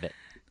 Save it.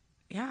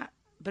 Yeah,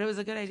 but it was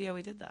a good idea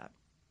we did that.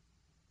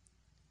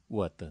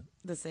 What,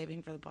 the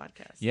saving for the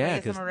podcast? Yeah, I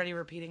guess I'm already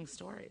repeating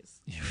stories.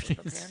 The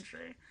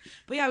pantry.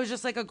 But yeah, it was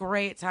just like a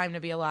great time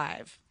to be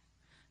alive.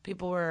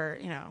 People were,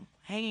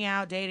 hanging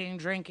out, dating,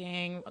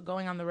 drinking,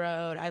 going on the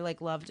road. I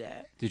loved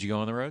it. Did you go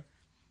on the road?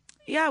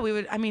 Yeah, we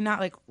would. I mean, not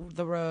like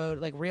the road,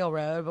 like real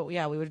road, but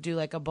yeah, we would do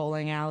like a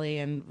bowling alley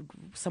and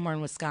somewhere in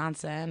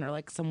Wisconsin, or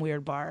like some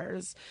weird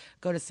bars.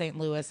 Go to St.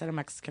 Louis at a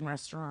Mexican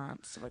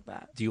restaurant, stuff like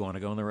that. Do you want to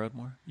go on the road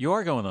more? You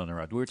are going on the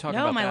road. We were talking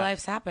about that. No, my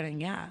life's happening.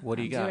 Yeah. What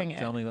do you got? Doing it.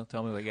 Tell me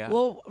what you got.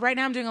 Well, right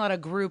now I'm doing a lot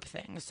of group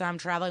things. So I'm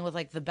traveling with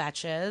like the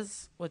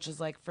Betches, which is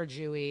like for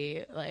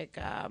Jewy, like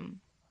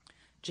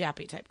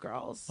Jappy type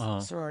girls,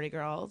 sorority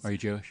girls. Are you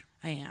Jewish?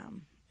 I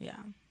am. Yeah.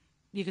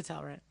 You could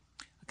tell, right?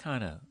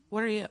 Kind of.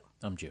 What are you?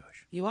 I'm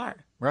Jewish. You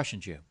are?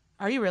 Russian Jew.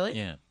 Are you really?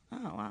 Yeah. Oh,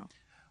 wow.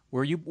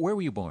 Where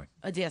were you born?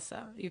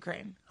 Odessa,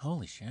 Ukraine.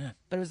 Holy shit.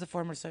 But it was the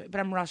former Soviet.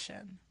 But I'm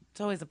Russian.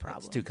 It's always a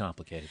problem. It's too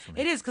complicated for me.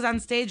 It is, because on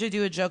stage I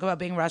do a joke about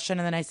being Russian,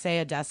 and then I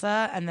say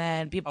Odessa, and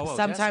then people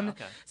sometimes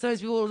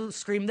people will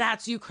scream,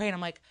 "That's Ukraine."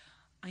 I'm like,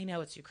 I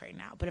know it's Ukraine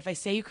now, but if I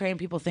say Ukraine,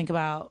 people think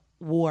about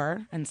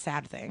war and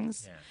sad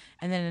things. Yeah.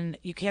 And then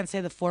you can't say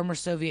the former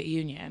Soviet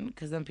Union,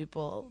 because then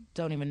people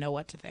don't even know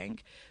what to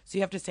think. So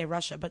you have to say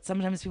Russia. But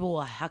sometimes people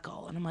will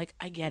heckle, and I'm like,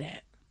 I get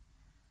it.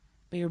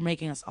 But you're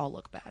making us all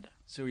look bad.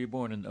 So you're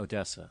born in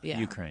Odessa,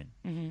 Ukraine.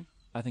 Mm-hmm.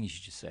 I think you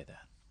should just say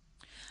that.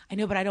 I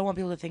know, but I don't want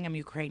people to think I'm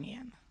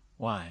Ukrainian.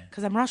 Why?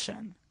 Because I'm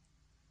Russian.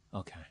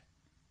 Okay.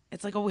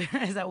 It's like a weird...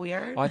 Is that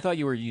weird? Oh, I thought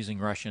you were using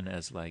Russian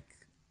as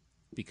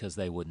because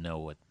they would know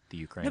what the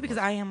Ukraine No, because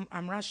was.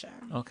 I'm Russian.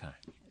 Okay.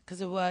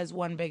 Because it was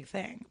one big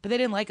thing. But they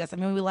didn't like us. I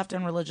mean, we left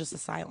on religious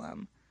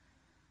asylum.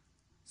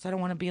 So I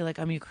don't want to be like,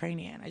 I'm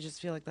Ukrainian. I just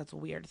feel like that's a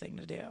weird thing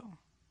to do.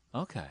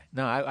 Okay.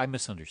 No, I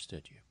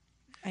misunderstood you.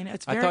 I know.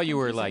 It's I very thought you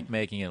were confusing.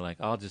 making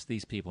it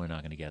these people are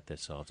not going to get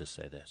this, so I'll just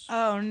say this.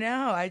 Oh,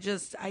 no. I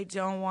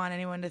don't want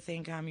anyone to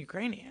think I'm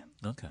Ukrainian.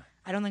 Okay.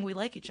 I don't think we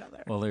like each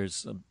other. Well,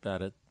 there's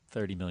about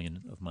 30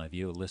 million of my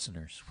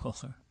listeners.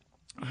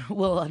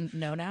 Well,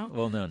 no now?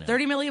 Well, no now.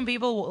 30 million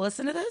people will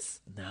listen to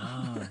this?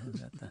 No.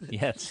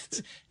 Yeah,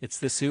 it's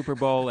the Super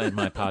Bowl and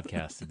my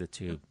podcast are the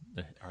two.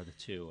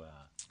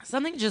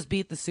 Something just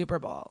beat the Super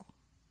Bowl.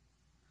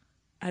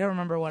 I don't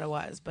remember what it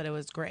was, but it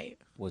was great.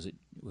 Was it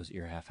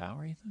your half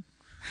hour, Ethan?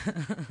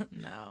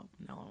 No.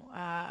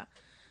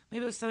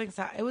 Maybe it was something.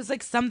 It was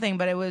like something,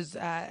 but it was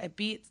it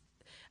beat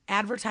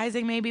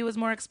advertising. Maybe was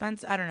more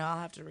expensive. I don't know. I'll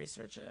have to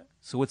research it.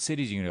 So, what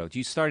cities are you going to go?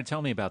 You started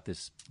telling me about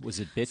this. Was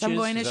it Bitches? So I'm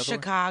going to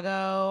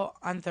Chicago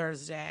on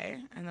Thursday,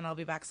 and then I'll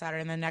be back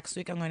Saturday. And then next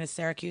week I'm going to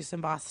Syracuse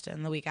and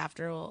Boston. The week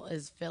after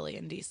is Philly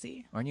and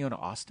DC. Aren't you going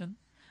to Austin?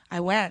 I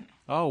went.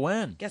 Oh,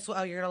 when? Guess what?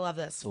 Oh, you're gonna love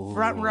this. Ooh.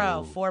 Front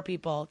row, 4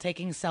 people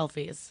taking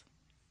selfies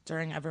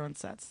during everyone's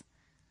sets.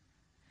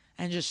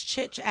 And just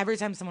chit. Every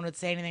time someone would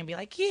say anything, be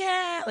like,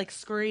 yeah, like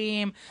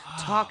scream,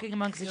 talking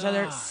amongst each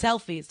other.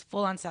 Selfies,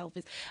 full on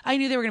selfies. I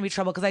knew they were going to be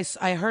trouble because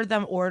I heard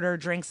them order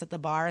drinks at the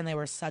bar and they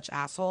were such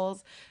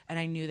assholes. And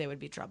I knew they would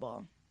be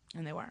trouble.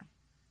 And they were.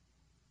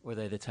 Were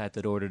they the type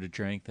that ordered a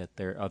drink that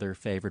their other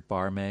favorite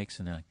bar makes?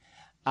 And they're like,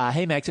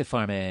 Hey, Exit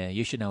Farm,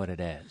 you should know what it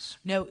is.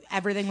 No,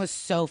 everything was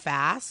so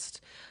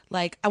fast.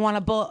 Like, I want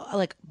a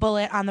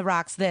bullet on the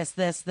rocks, this,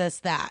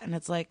 that. And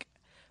it's like,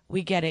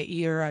 we get it.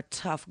 You're a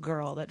tough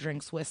girl that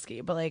drinks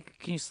whiskey. But, like,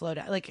 can you slow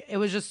down? Like, it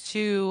was just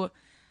too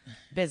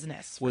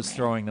business for Was me.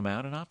 throwing them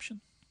out an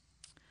option?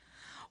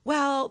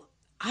 Well,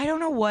 I don't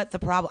know what the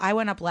problem. I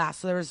went up last,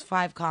 so there was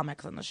 5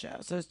 comics on the show.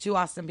 So there's 2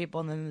 Austin people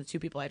and then the 2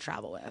 people I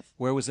travel with.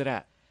 Where was it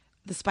at?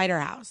 The Spider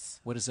House.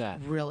 What is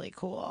that? Really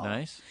cool.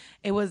 Nice.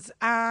 It was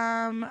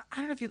I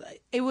don't know if you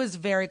it was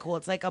very cool.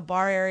 It's like a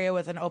bar area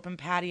with an open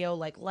patio,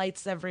 like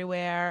lights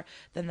everywhere,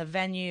 then the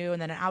venue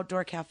and then an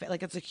outdoor cafe.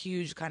 Like it's a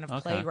huge kind of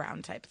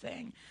playground type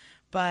thing.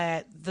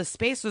 But the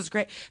space was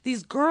great.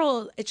 These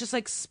girls, it's just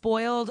like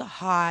spoiled,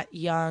 hot,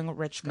 young,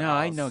 rich girls. No,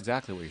 I know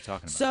exactly what you're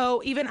talking about.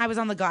 So even I was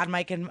on the God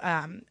mic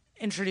and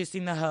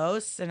introducing the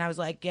hosts and I was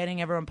like getting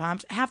everyone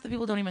pumped. Half the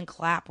people don't even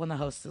clap when the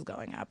host is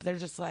going up. They're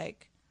just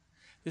like,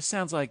 this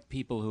sounds like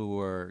people who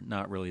were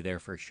not really there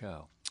for a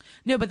show.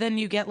 no, but then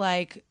you get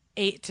like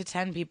 8 to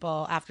 10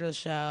 people after the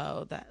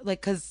show that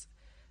like, cause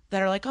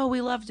that are like, oh,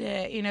 we loved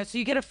it. You know, so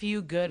you get a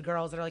few good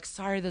girls that are like,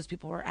 sorry, those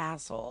people were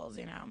assholes,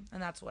 you know?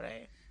 And that's what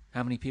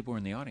How many people were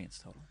in the audience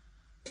total?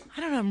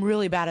 I don't know. I'm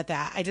really bad at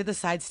that. I did the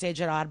side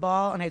stage at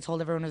Oddball and I told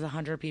everyone it was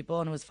 100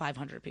 people and it was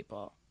 500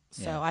 people.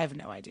 So Yeah. I have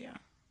no idea.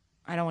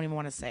 I don't even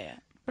want to say it,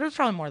 but it was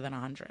probably more than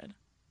 100.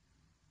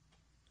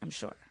 I'm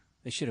sure.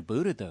 They should have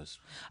booted those.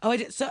 Oh, I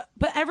did. So,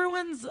 but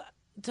everyone's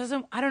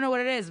doesn't. I don't know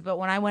what it is. But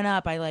when I went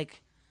up, I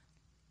like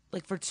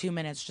for 2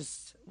 minutes,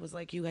 just was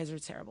like, "You guys are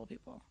terrible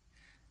people."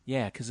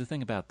 Yeah, because the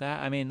thing about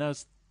that, I mean,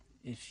 those,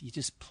 if you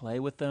just play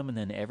with them and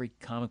then every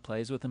comic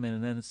plays with them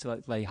and then it's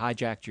like they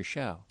hijacked your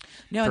show.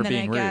 No, for and then I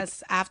being rude.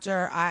 guess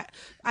after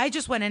I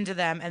just went into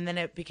them and then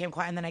it became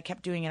quiet and then I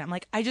kept doing it. I'm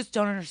like, I just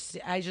don't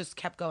understand. I just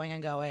kept going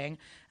and going,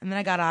 and then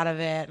I got out of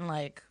it and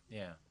like.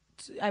 Yeah.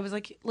 I was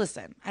like,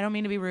 listen, I don't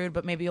mean to be rude,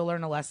 but maybe you'll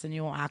learn a lesson.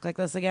 You won't act like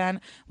this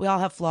again. We all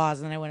have flaws.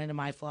 And then I went into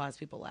my flaws.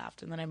 People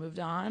laughed. And then I moved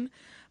on.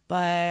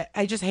 But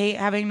I just hate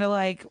having to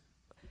like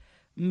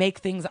make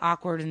things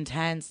awkward and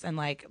tense and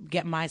like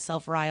get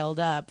myself riled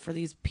up for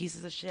these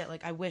pieces of shit.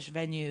 Like I wish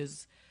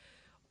venues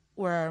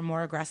were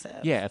more aggressive.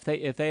 Yeah, if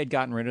they had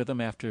gotten rid of them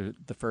after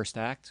the first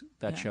act,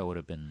 that show would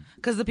have been.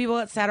 Because the people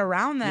that sat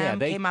around them Yeah,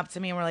 they- came up to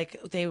me and were like,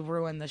 they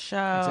ruined the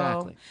show.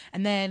 Exactly.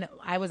 And then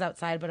I was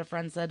outside, but a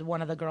friend said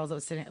one of the girls that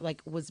was sitting,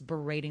 like, was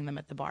berating them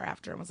at the bar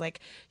after and was like,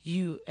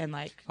 you, and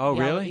like. Oh, yelled-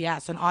 really? Yeah.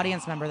 So an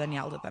audience member then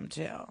yelled at them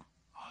too.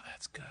 Oh,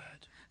 that's good.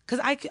 Because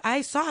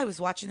I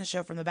was watching the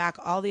show from the back.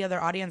 All the other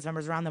audience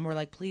members around them were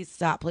like, please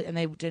stop, please. And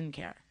they didn't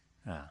care.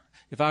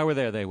 If I were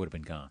there, they would have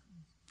been gone.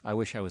 I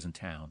wish I was in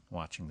town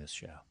watching this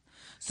show.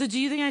 So do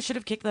you think I should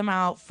have kicked them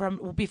out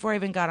from before I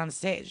even got on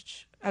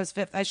stage? I was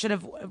 5th. I should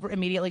have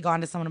immediately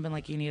gone to someone and been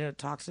like, you need to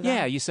talk to them.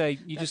 Yeah, you say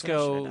you That's just what I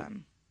should go. have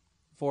done.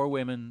 4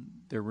 women,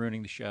 they're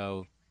ruining the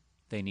show.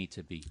 They need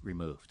to be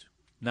removed.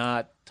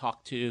 Not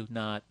talked to,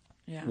 not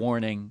Yeah.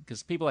 warning,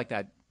 because people like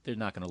that, they're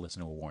not going to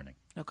listen to a warning.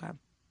 Okay.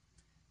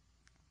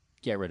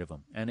 Get rid of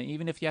them. And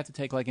even if you have to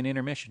take like an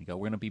intermission, go,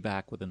 we're going to be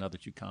back with another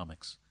 2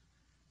 comics.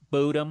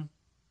 Boot them.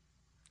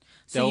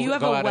 So you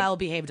have a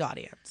well-behaved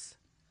audience.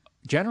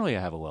 Generally,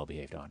 I have a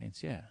well-behaved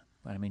audience, yeah.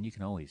 But I mean, you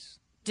can always.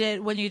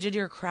 When you did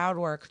your crowd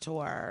work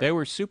tour, They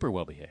were super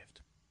well-behaved.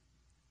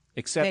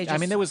 Except, They I just-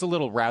 mean, there was a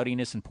little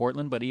rowdiness in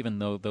Portland, but even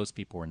though those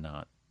people were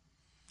not,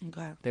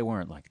 okay, they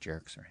weren't like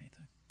jerks or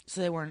anything. so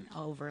they weren't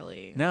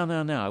overly. No.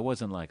 It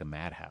wasn't like a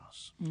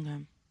madhouse.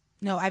 Okay.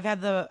 No, I've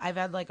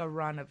had like a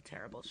run of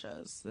terrible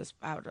shows this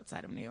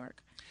outside of New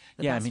York.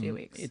 The Yeah, past I mean, few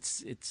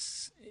weeks.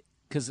 it's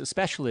because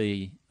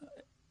especially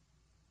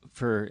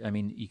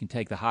you can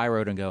take the high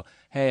road and go,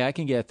 hey, I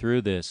can get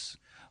through this,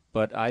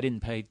 but I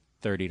didn't pay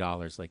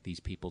 $30 like these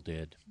people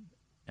did,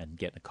 and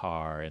get in a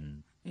car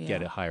and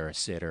hire a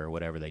sitter or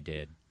whatever they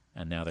did,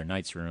 and now their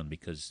night's ruined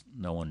because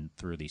no one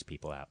threw these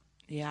people out.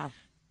 Yeah.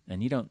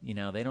 And they don't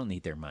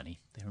need their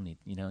money. They don't need,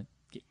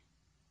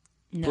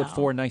 No. put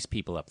 4 nice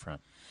people up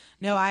front.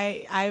 No,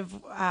 I've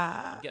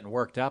I'm getting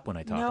worked up when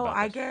I talk no, about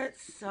I this. get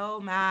so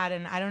mad,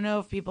 and I don't know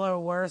if people are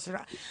worse or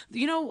not.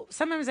 You know,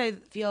 sometimes I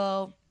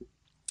feel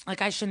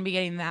like I shouldn't be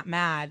getting that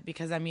mad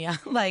because I'm young.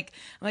 like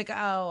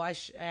oh, I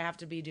have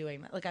to be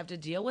doing that. Like I have to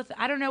deal with it.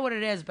 I don't know what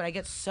it is, but I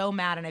get so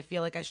mad, and I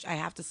feel like I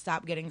have to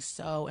stop getting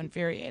so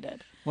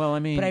infuriated. Well, I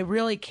mean, But I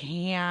really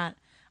can't.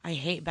 I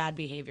hate bad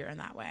behavior in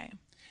that way.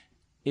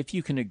 if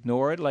you can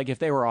ignore it, like if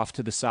they were off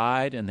to the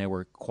side and they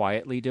were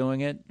quietly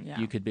doing it, Yeah.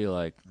 you could be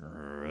like,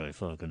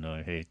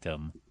 I hate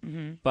them.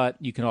 Mm-hmm. But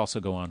you can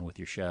also go on with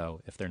your show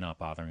if they're not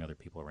bothering other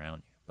people around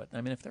you. But I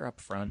mean, if they're up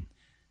front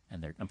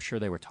and I'm sure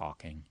they were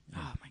talking.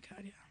 Oh my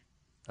God,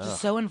 yeah.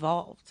 Just so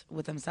involved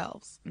with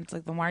themselves. And it's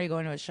like, then why are you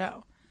going to a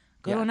show?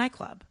 Go to Yeah. a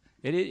nightclub.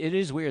 It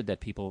is weird that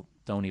people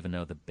don't even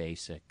know the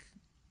basic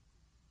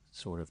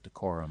sort of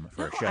decorum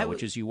for a No, show, I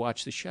which is you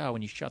watch the show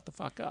and you shut the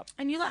fuck up.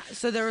 And you laugh.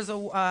 So there was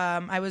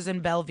I was in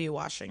Bellevue,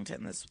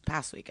 Washington this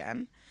past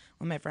weekend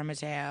with my friend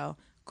Mateo.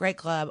 Great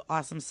club,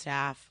 awesome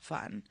staff,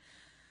 fun.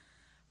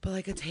 But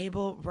like a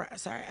table,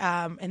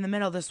 in the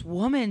middle, this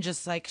woman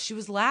just like, she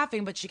was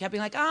laughing, but she kept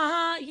being like,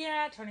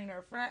 yeah, turning to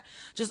her friend,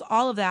 just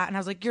all of that. And I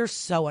was like, you're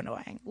so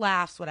annoying.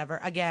 Laughs, whatever,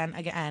 again.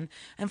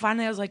 And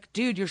finally I was like,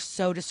 dude, you're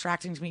so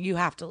distracting to me. You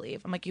have to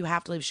leave. I'm like, you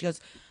have to leave. She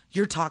goes,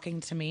 you're talking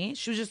to me?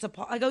 She was just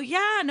I go,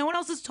 yeah, no one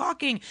else is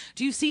talking.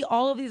 Do you see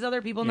all of these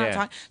other people not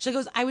talking? She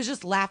goes, I was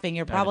just laughing.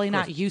 You're probably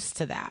not used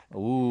to that.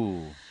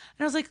 Ooh.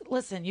 And I was like,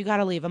 listen, you got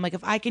to leave. I'm like,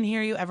 if I can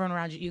hear you, everyone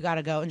around you, you got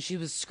to go. And she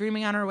was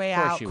screaming on her way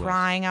out,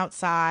 crying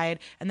outside.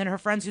 And then her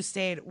friends who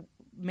stayed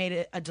made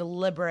it a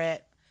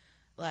deliberate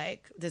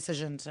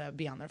decision to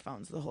be on their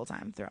phones the whole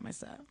time throughout my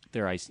set.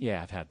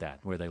 Yeah, I've had that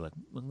where they like,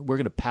 we're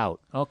going to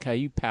pout. Okay,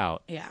 you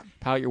pout. Yeah.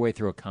 Pout your way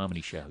through a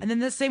comedy show. And then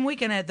this same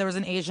weekend, there was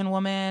an Asian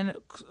woman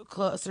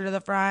closer to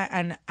the front.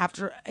 And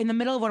in the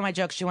middle of one of my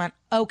jokes, she went,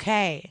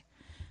 okay.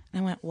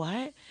 And I went,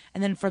 what?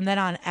 And then from then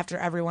on, after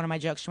every one of my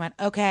jokes, she went,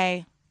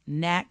 okay.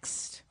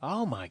 Next.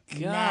 Oh my God.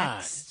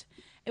 Next.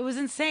 It was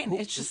insane.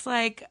 It's just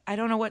like, I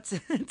don't know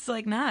it's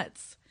like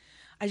nuts.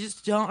 I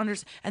just don't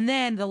understand. And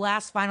then the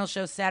last final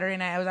show Saturday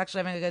night, I was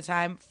actually having a good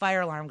time.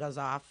 Fire alarm goes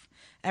off.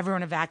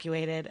 Everyone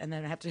evacuated, and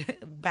then I have to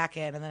back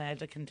in, and then I had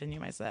to continue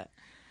my set.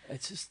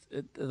 It's just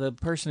the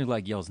person who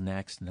like yells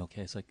next and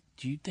okay, it's like,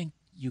 do you think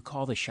you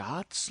call the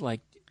shots?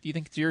 Like, do you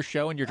think it's your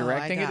show and you're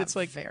directing it? It's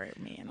like very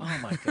mean. Oh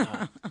my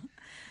God.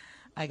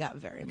 I got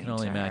very mean. I can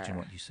only to imagine her.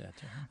 what you said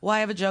to her. Well, I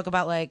have a joke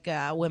about like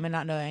women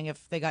not knowing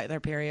if they got their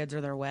periods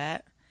or they're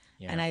wet.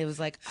 Yeah. And I was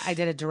like, I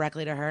did it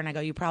directly to her. And I go,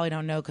 you probably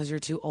don't know because you're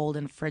too old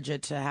and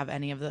frigid to have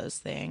any of those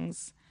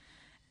things.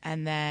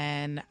 And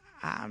then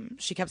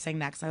she kept saying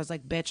next. I was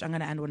like, bitch, I'm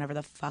going to end whenever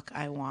the fuck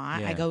I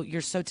want. Yeah. I go,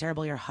 you're so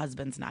terrible. Your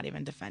husband's not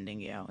even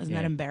defending you. Isn't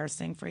that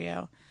embarrassing for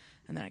you?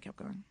 And then I kept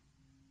going.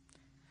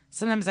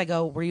 Sometimes I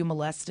go, were you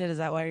molested? Is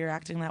that why you're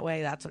acting that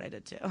way? That's what I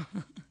did too.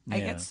 I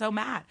get so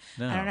mad.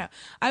 No. I don't know.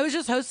 I was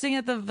just hosting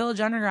at the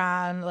Village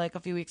Underground like a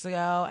few weeks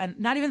ago and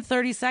not even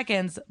 30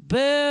 seconds.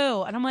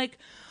 Boo. And I'm like,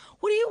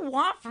 what do you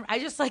want from I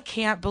just like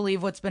can't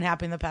believe what's been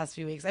happening the past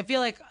few weeks. I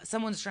feel like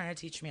someone's trying to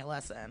teach me a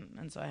lesson.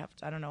 And so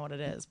I don't know what it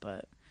is,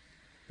 but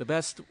the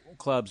best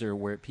clubs are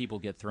where people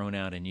get thrown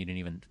out and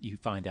you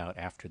find out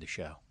after the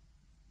show.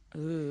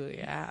 Ooh,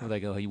 yeah. Where they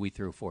go, hey, we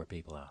threw 4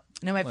 people out.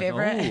 No, my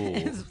favorite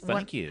is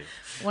thank you.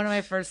 One of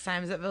my first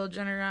times at Village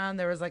Underground,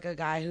 there was like a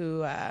guy who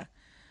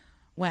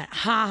went,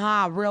 ha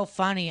ha, real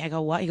funny. I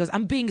go, what? He goes,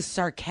 I'm being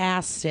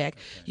sarcastic.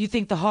 Okay. You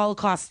think the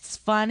Holocaust's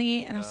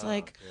funny? And I was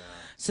like, God.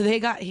 So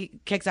he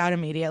kicked out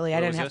immediately. I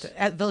didn't have to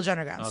at Village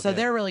Underground. Okay. So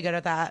they're really good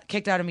at that.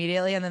 Kicked out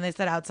immediately. And then they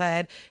said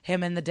outside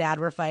him and the dad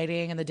were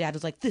fighting. And the dad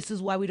was like, this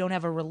is why we don't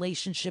have a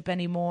relationship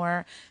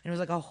anymore. And it was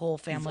like a whole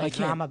family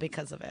drama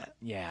because of it.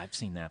 Yeah, I've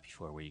seen that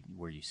before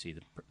where you see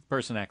the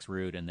person acts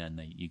rude and then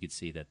you could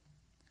see that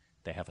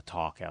they have a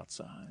talk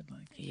outside.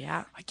 Like,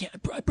 yeah.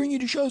 I bring you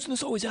to shows and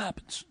this always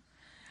happens.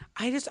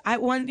 I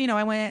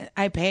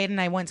paid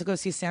and I went to go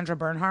see Sandra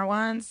Bernhardt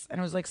once. And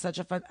it was like such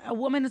a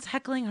woman is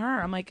heckling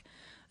her. I'm like,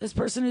 this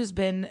person who's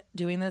been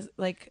doing this,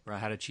 like...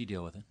 How did she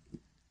deal with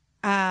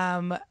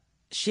it?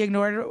 She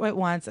ignored it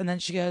once, and then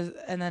she goes,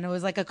 and then it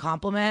was like a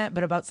compliment,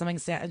 but about something,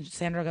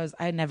 Sandra goes,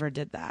 I never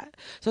did that.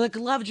 So, like,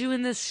 loved you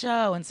in this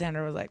show. And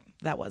Sandra was like,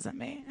 that wasn't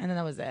me. And then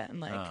that was it.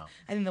 And, like, I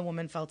think the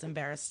woman felt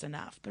embarrassed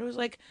enough. But it was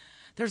like,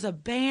 there's a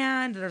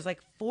band, there's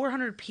like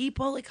 400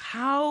 people. Like,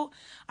 how...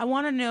 I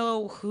want to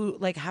know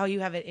how you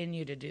have it in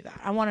you to do that.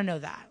 I want to know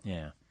that.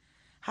 Yeah.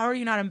 How are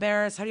you not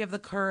embarrassed? How do you have the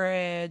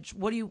courage?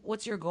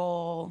 What's your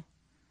goal?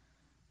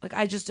 Like,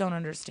 I just don't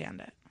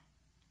understand it.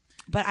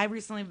 But I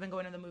recently have been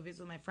going to the movies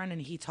with my friend, and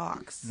he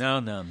talks. No.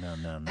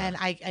 And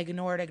I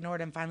ignored,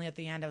 and finally at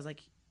the end, I was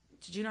like,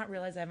 did you not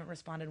realize I haven't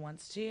responded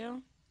once to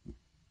you?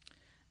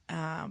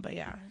 But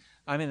yeah.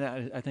 I mean,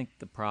 I think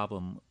the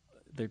problem,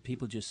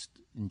 people just,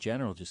 in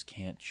general, just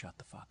can't shut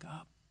the fuck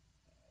up.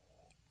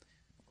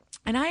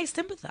 And I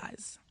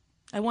sympathize.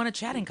 I want to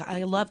chat,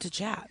 I love to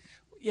chat.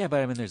 Yeah,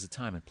 but I mean, there's a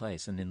time and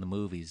place, and in the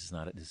movies, it's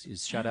not.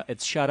 It's shut up.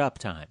 It's shut up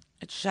time.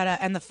 It's shut up,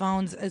 and the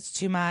phones. It's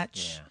too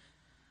much.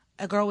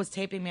 Yeah. A girl was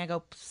taping me. I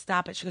go,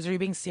 stop it. She goes, are you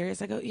being serious?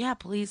 I go, yeah,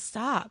 please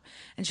stop.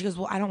 And she goes,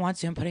 well, I don't want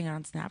to. I'm putting it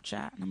on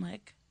Snapchat. And I'm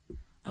like,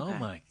 okay. Oh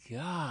my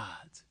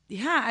God.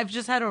 Yeah, I've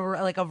just had a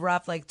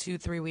rough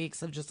 2-3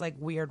 weeks of just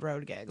weird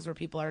road gigs where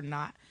people are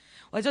not.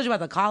 Well, I told you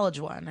about the college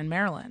one in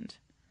Maryland.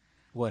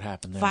 What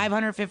happened there?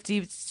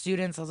 550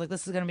 students. I was like,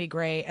 this is going to be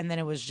great. And then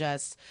it was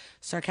just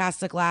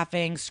sarcastic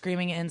laughing,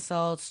 screaming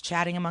insults,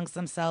 chatting amongst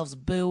themselves,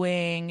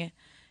 booing.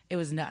 It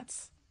was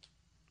nuts.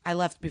 I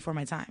left before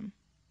my time.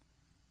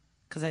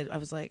 Because I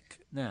was like...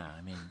 No,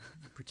 I mean,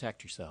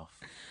 protect yourself.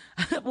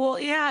 Well,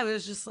 yeah, it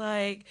was just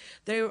like...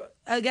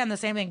 Again, the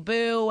same thing.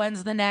 Boo,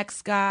 when's the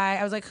next guy?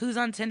 I was like, who's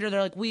on Tinder?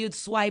 They're like, we would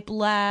swipe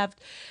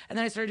left. And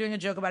then I started doing a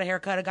joke about a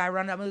haircut. A guy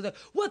ran up and was like,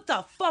 what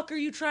the fuck are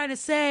you trying to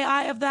say?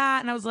 I have that.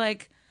 And I was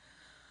like...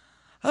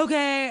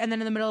 Okay, and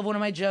then in the middle of one of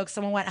my jokes,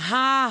 someone went,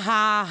 ha,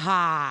 ha,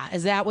 ha.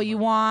 Is that what you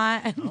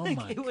want? And my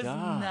it was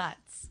God.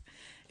 nuts.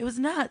 It was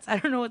nuts. I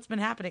don't know what's been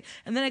happening.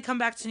 And then I come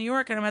back to New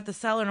York and I'm at the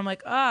Cellar and I'm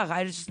like, ugh,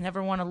 I just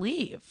never want to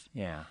leave.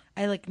 Yeah.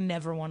 I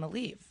never want to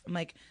leave. I'm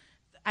like,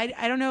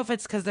 I don't know if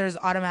it's because there's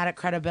automatic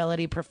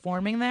credibility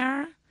performing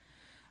there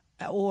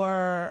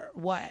or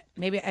what.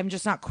 Maybe I'm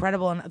just not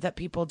credible and that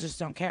people just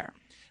don't care.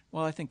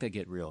 Well, I think they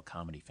get real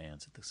comedy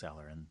fans at the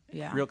Cellar, and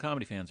Yeah. real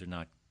comedy fans are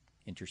not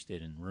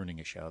interested in ruining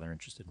a show. They're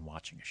interested in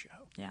watching a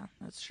show. Yeah,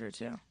 that's true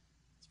too.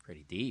 It's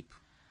pretty deep.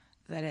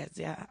 That is,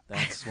 yeah.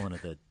 That's one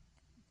of the.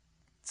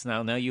 It's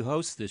now you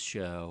host this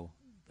show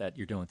that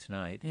you're doing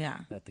tonight. Yeah.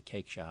 At the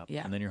Cake Shop.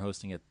 Yeah. And then you're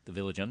hosting at the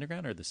Village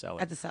Underground or the Cellar?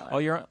 At the Cellar.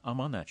 Oh,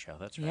 I'm on that show.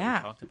 That's right. Yeah.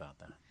 We talked about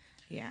that.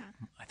 Yeah.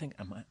 I think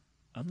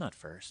I'm not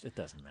first. It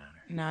doesn't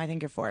matter. No, I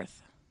think you're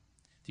fourth.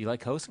 Do you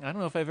like hosting? I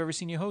don't know if I've ever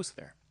seen you host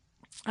there.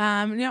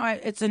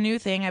 It's a new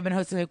thing. I've been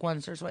hosting like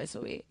once or twice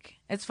a week.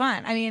 It's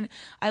fun. I mean,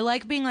 I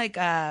like being like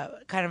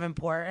kind of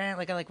important.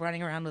 Like I like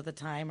running around with a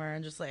timer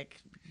and just like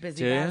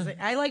busy. Do you? Buzzing.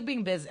 I like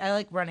being busy. I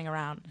like running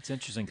around. It's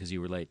interesting because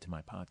you relate to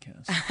my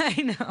podcast.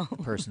 I know.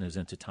 The person who's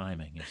into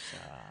timing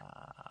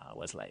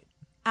was late.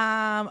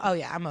 Oh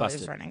yeah, I'm always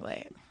Busted. running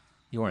late.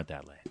 You weren't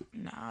that late.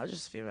 No,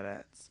 just a few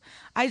minutes.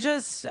 I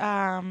just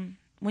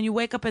when you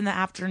wake up in the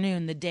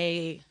afternoon, the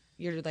day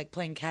you're like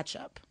playing catch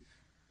up.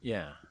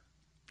 Yeah.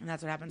 And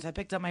that's what happened. So I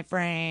picked up my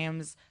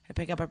frames. I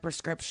picked up a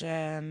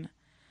prescription.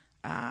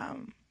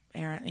 Aaron,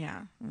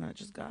 yeah. And then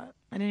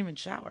I didn't even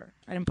shower.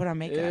 I didn't put on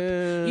makeup.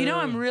 You know,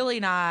 I'm really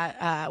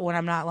not, when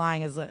I'm not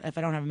lying, is if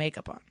I don't have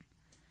makeup on.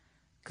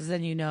 Because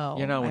then you know.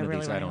 You're not one I of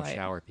really these I run don't late.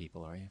 shower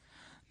people, are you?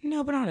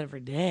 No, but not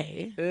every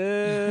day.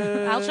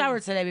 I'll shower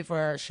today before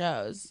our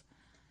shows.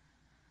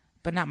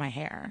 But not my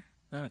hair.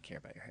 I don't care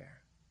about your hair.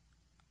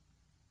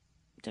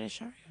 Did I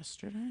shower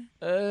yesterday?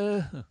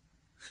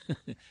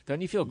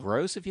 Don't you feel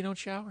gross if you don't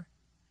shower?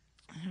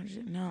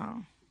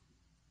 No.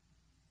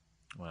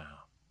 Wow.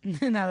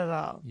 Not at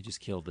all. You just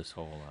killed this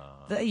whole...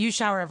 You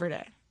shower every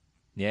day.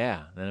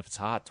 Yeah. Then if it's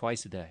hot,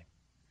 twice a day.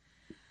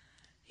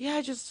 Yeah,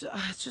 it's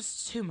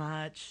just too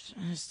much.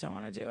 I just don't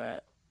want to do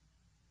it.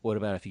 What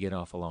about if you get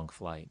off a long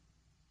flight?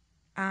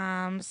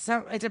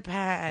 So it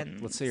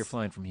depends. Let's say you're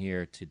flying from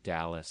here to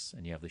Dallas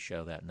and you have the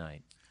show that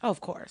night. Oh, of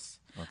course.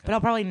 Okay. But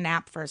I'll probably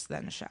nap first,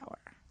 then shower.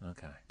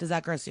 Okay. Does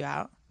that gross you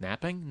out?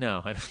 Napping?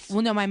 No. I don't.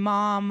 Well, no, my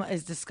mom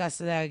is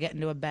disgusted that I get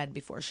into a bed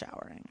before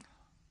showering.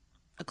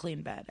 A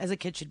clean bed. As a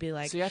kid, she'd be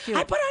like, See, I feel-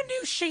 I put on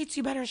new sheets,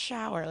 you better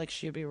shower. Like,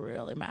 she'd be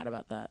really mad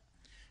about that.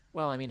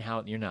 Well, I mean,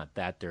 you're not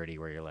that dirty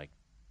where you're like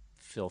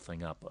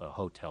filthing up a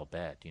hotel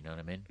bed. You know what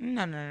I mean?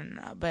 No.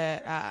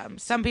 But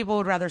some people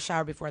would rather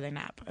shower before they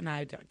nap, and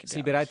I don't.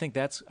 See, but I think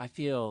I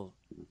feel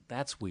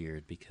that's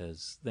weird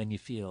because then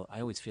I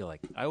always feel a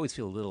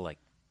little like,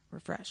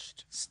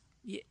 refreshed.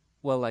 yeah,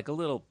 well, like a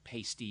little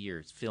pasty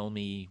or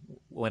filmy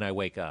when I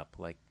wake up.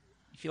 Like,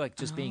 you feel like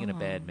just being in a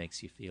bed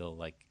makes you feel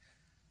like,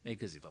 maybe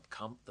because of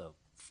the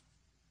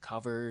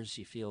covers,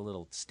 you feel a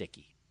little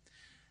sticky.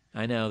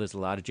 I know there's a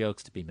lot of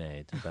jokes to be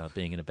made about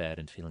being in a bed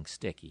and feeling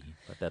sticky,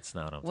 but that's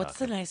not what I'm What's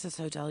the talking nicest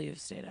hotel you've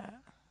stayed at?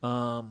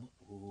 God.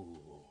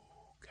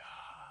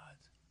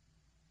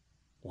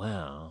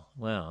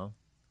 Well,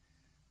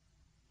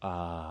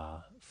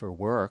 for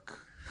work,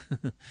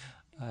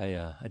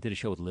 I did a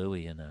show with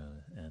Louis and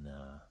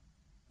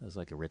it was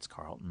like a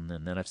Ritz-Carlton,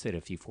 and then I've stayed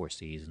at a few Four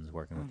Seasons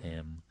working with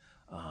him.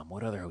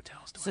 What other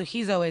hotels do I? So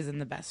he's always in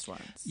the best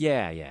ones.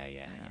 Yeah.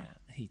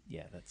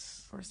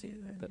 That's Four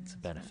Seasons. that's a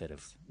benefit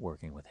of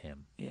working with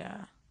him.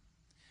 Yeah.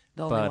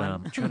 The only But one.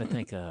 I'm trying to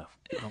think of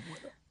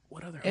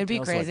what other hotels. It'd be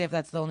crazy like, if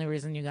that's the only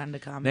reason you got into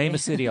comedy. name a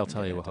city. I'll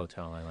tell you what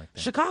hotel I like.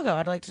 There. Chicago.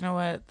 I'd like to know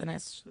what the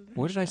nice.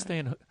 Where did I stay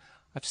in?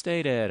 I've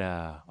stayed at.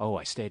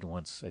 I stayed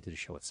once. I did a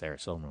show with Sarah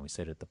Silverman. We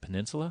stayed at the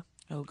Peninsula.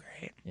 Oh,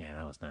 great. Yeah,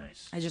 that was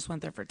nice. I just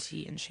went there for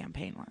tea and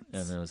champagne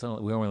once.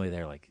 And we were only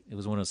there it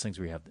was one of those things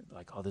where you have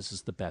like, oh, this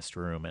is the best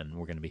room, and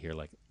we're going to be here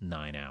like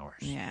 9 hours.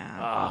 Yeah.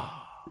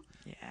 Oh,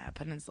 Yeah,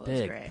 Peninsula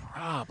is big great.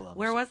 problems.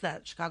 Where was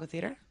that? Chicago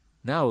Theater?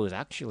 No, it was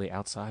actually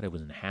outside. It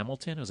was in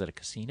Hamilton. It was at a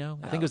casino.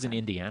 I think it was in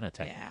Indiana,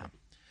 technically.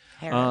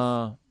 Yeah.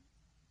 Harris.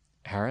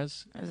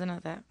 Harris. Isn't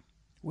it that?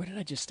 Where did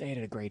I just stay at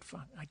a great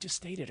fun? I just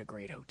stayed at a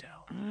great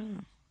hotel.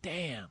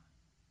 Damn.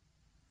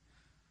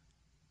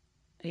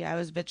 Yeah, I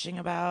was bitching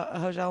about a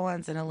hotel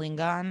once in a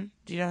Lingon.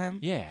 Do you know him?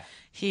 Yeah.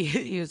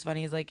 He was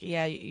funny. He's like,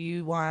 yeah,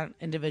 you want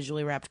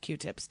individually wrapped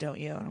Q-tips, don't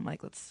you? And I'm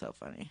like, that's so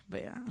funny.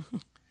 But yeah,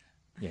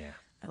 Yeah.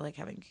 I like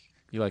having.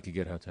 You like a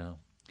good hotel?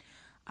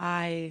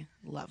 I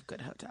love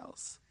good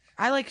hotels.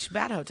 I like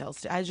bad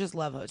hotels too. I just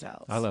love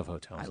hotels. I love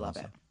hotels. I love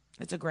also. it.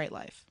 It's a great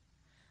life.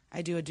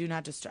 I do a do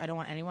not disturb. I don't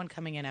want anyone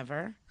coming in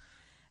ever,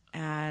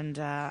 and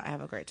I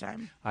have a great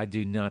time. I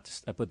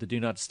put the do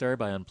not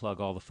disturb. I unplug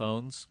all the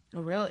phones.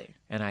 Oh, really?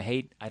 And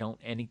I don't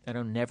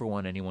never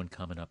want anyone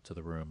coming up to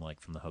the room like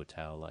from the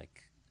hotel.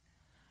 Like,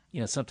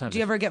 sometimes. Do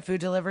you ever get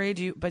food delivery?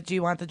 Do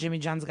you want the Jimmy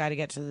John's guy to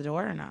get to the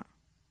door or not?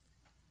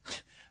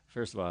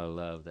 First of all, I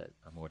love that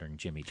I'm ordering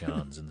Jimmy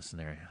John's in the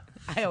scenario.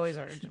 I always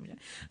order Jimmy John's.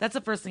 That's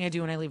the first thing I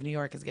do when I leave New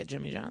York is get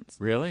Jimmy John's.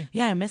 Really?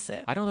 Yeah, I miss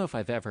it. I don't know if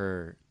I've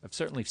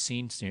certainly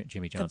seen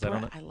Jimmy John's. I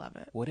don't know. I love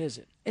it. What is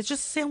it? It's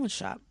just a sandwich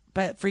shop,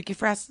 but freaky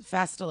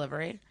fast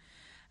delivery,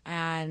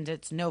 and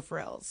it's no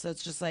frills. So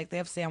it's just like they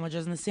have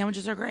sandwiches, and the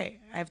sandwiches are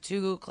great. I have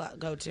two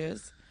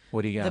go-tos.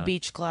 What do you got? The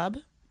Beach Club,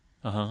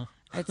 Uh-huh.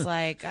 It's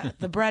like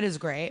the bread is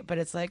great, but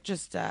it's like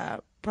just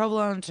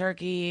provolone,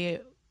 turkey,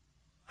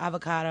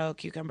 avocado,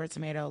 cucumber,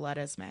 tomato,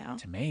 lettuce, mayo.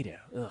 Tomato.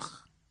 Ugh.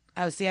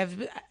 Oh, see,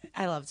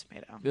 I love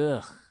tomato.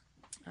 Ugh.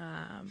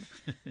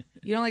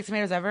 You don't like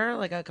tomatoes ever?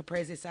 Like a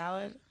caprese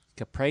salad?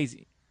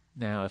 Caprese.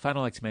 Now, if I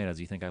don't like tomatoes,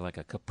 you think I like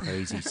a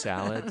caprese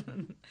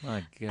salad?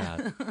 My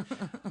God.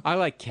 I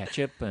like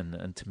ketchup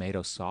and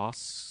tomato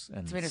sauce.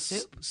 And Tomato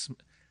soup?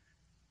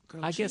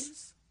 Grilled I cheese?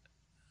 guess.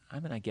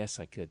 I guess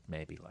I could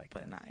maybe like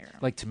But that. not your own.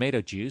 Like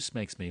tomato juice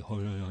makes me.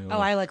 Oh,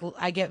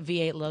 I get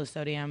V8 low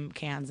sodium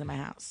cans in my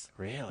house.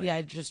 Really? Yeah,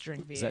 I just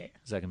drink V8. Is that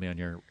going to be on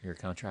your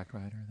contract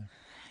rider? Then?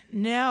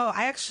 No,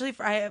 I actually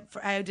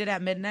I did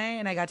at midnight,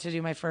 and I got to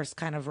do my first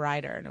kind of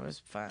rider, and it was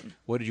fun.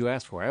 What did you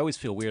ask for? I always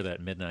feel weird at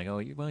midnight. I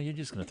go, well, you're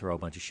just going to throw a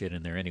bunch of shit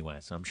in there anyway,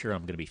 so I'm sure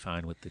I'm going to be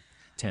fine with the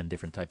 10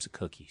 different types of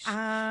cookies.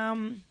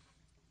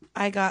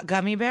 I got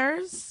gummy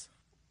bears,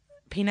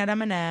 peanut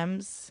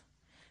M&Ms,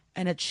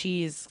 and a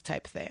cheese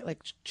type thing, like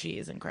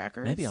cheese and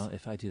crackers. Maybe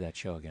if I do that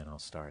show again, I'll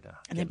start.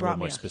 And they get a brought little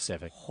me more a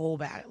specific. whole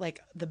bag, like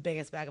the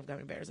biggest bag of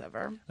gummy bears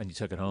ever. And you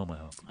took it home, I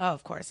hope. Oh,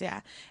 of course, yeah.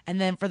 And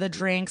then for the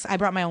drinks, I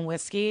brought my own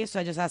whiskey, so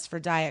I just asked for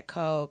Diet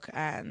Coke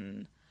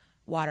and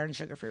water and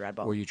sugar-free Red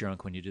Bull. Were you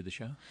drunk when you did the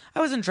show? I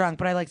wasn't drunk,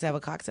 but I like to have a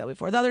cocktail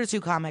before. The other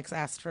two comics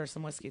asked for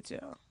some whiskey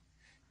too.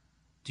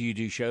 Do you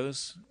do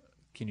shows?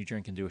 Can you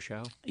drink and do a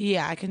show?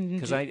 Yeah, I can.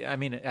 Because I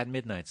mean, at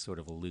midnight's sort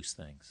of a loose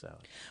thing. So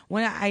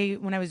When I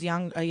was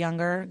a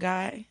younger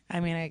guy. I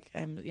mean,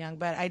 I'm young,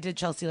 but I did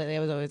Chelsea lately. I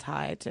was always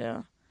high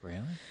too. really,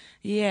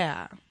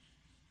 Yeah,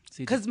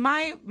 see, because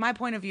my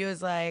point of view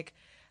is like,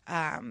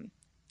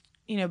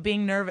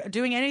 being nervous,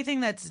 doing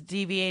anything that's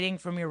deviating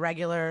from your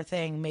regular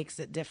thing makes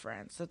it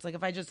different. So it's like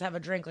if I just have a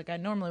drink, like I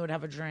normally would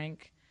have a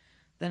drink,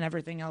 then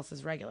everything else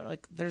is regular.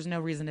 Like there's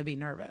no reason to be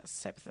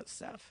nervous, type of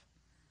stuff.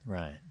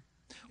 right.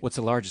 What's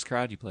the largest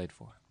crowd you played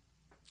for?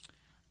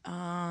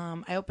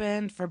 I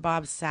opened for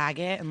Bob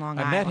Saget in Long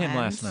Island. I met him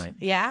last night.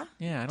 Yeah?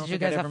 Yeah, I don't Did you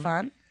think I'd guys have ever-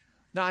 fun?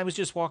 No, I was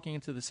just walking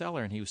into the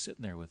cellar, and he was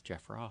sitting there with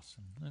Jeff Ross.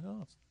 And I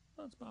go,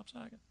 oh, it's Bob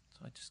Saget.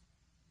 So I just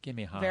gave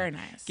me a high. Very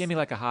nice. Gave me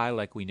like a high,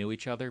 like we knew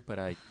each other, but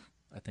I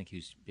think he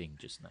was being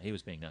just nice. He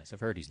was being nice. I've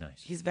heard he's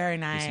nice. He's very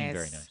nice. He seemed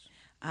very nice.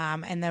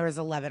 And there was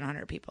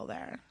 1,100 people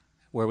there.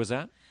 Where was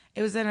that?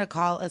 It was in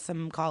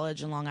some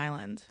college in Long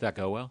Island. Did that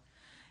go well?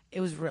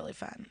 It was really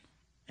fun.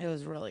 It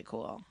was really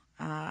cool.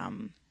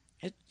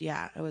 It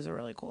was a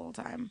really cool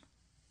time.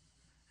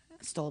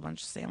 Stole a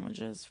bunch of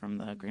sandwiches from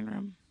the green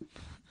room.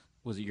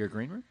 Was it your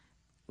green room?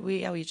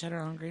 We each had our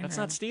own green That's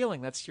room. not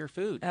stealing. That's your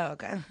food. Oh,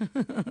 okay.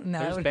 No,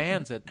 There's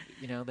bands that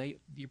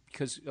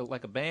because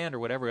like a band or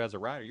whatever has a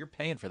rider, you're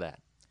paying for that.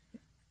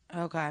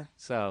 Okay.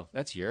 So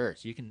that's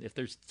yours. You can if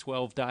there's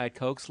 12 Diet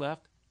Cokes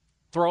left,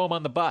 throw them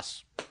on the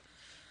bus.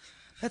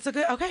 That's a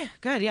good. Okay,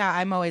 good. Yeah,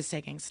 I'm always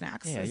taking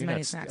snacks. Yeah, as you're many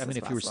not. snacks I mean, as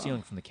if you were possible.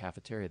 stealing from the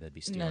cafeteria, that'd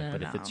be stealing. No,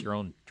 But if it's no. your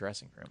own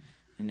dressing room,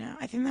 No,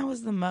 I think that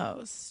was the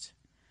most.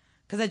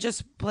 Because I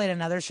just played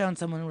another show and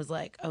someone was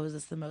like, "Oh, is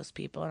this the most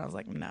people?" And I was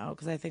like, "No,"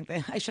 because I think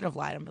I should have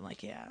lied and been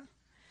like, "Yeah."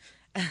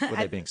 were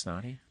they being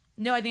snotty?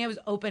 No, I think I was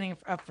opening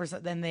up for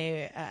then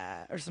they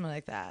or something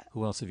like that.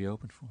 Who else have you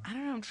opened for? I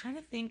don't know. I'm trying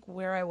to think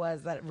where I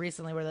was that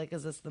recently were like,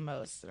 "Is this the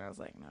most?" And I was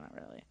like, "No, not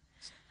really."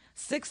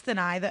 Sixth and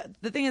I.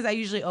 The thing is, I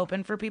usually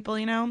open for people,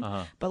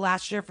 But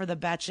last year for the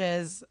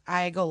Betches,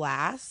 I go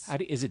last.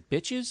 Is it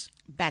bitches?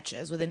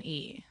 Betches with an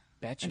E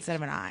Betches. instead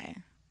of an I.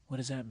 What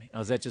does that mean? Oh,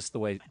 is that just the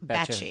way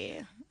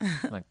Betchy.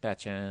 like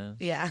betches?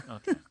 Yeah.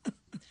 Okay.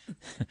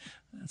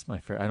 That's my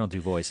favorite. I don't do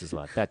voices a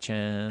lot.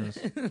 Betches.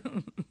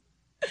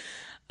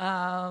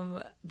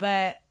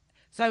 But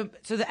so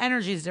the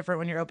energy is different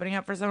when you're opening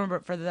up for someone.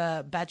 But for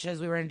the Betches,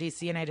 we were in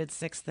DC and I did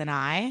Sixth and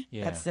I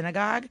Yeah. at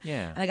Synagogue.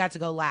 Yeah. And I got to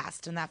go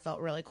last, and that felt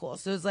really cool.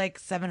 So it was like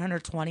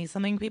 720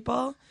 something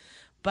people,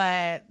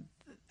 but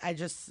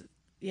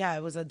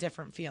it was a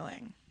different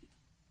feeling.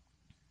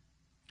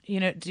 Do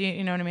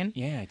you know what I mean?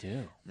 Yeah, I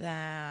do.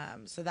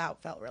 So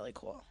that felt really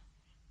cool.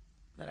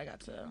 That I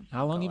got to.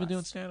 How long go you been doing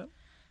last. stand up?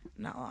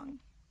 Not long.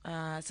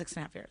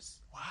 6.5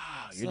 years. Wow,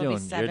 So it'll be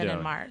 7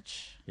 in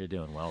March. You're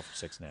doing well for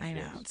 6.5 I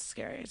years. know, it's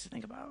scary to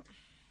think about.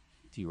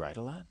 Do you write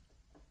a lot?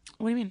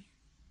 What do you mean?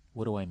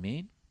 What do I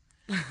mean?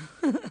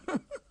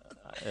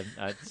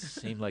 That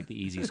seemed like the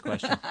easiest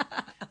question.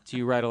 Do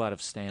you write a lot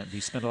of Do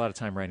you spend a lot of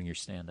time writing your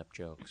stand-up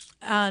jokes?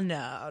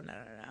 No.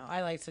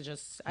 I like to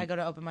I go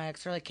to open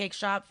mics or like Cake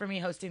Shop. For me,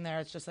 hosting there,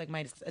 it's just like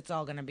it's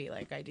all gonna be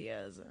like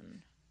ideas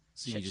and.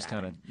 So you just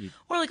kind of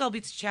Or like I'll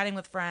be chatting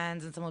with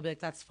friends and someone will be like,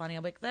 "That's funny."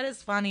 I'll be like, "That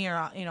is funny," or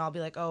I'll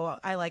be like, "Oh,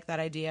 I like that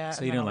idea."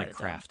 So you don't like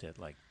craft it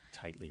like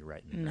tightly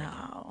written.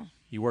 No.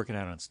 You work it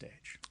out on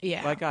stage.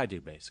 Yeah. Like I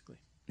do, basically.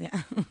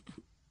 Yeah.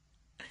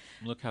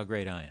 Look how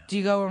great I am. Do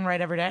you go and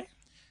write every day?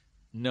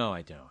 No,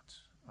 I don't.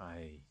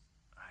 I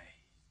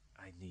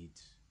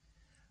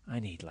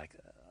need like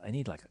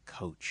a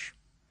coach.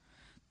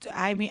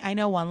 I mean, I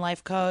know one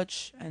life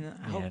coach, and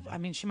I Yeah. hope. I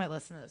mean, she might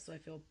listen to this, so I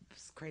feel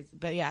crazy.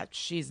 But yeah,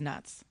 she's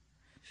nuts.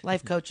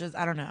 Life coaches,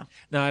 I don't know.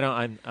 No, I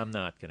don't. I'm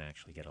not going to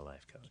actually get a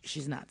life coach.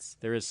 She's nuts.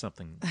 There is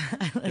something.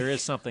 There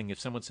is something. If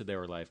someone said they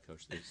were a life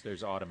coach,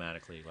 there's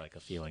automatically like a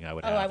feeling I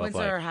would have. I went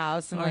to her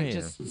house and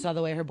just saw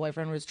the way her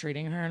boyfriend was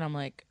treating her, and I'm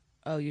like,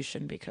 oh, you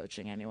shouldn't be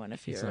coaching anyone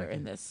if you're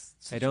in this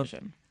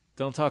situation.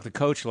 Don't talk to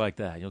coach like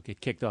that. You'll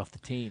get kicked off the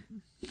team.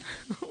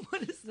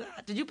 What is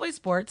that? Did you play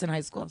sports in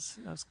high school?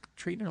 I was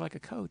treating her like a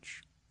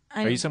coach.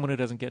 Are you someone who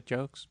doesn't get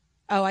jokes?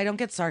 Oh, I don't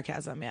get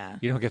sarcasm, yeah.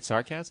 You don't get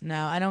sarcasm?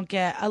 No, I don't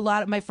get. A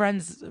lot of my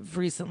friends have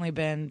recently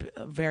been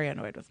very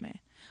annoyed with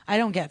me. I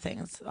don't get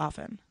things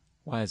often.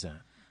 Why is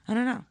that? I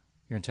don't know.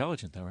 You're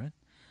intelligent, though, right?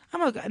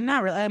 I'm okay.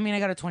 Not really. I mean, I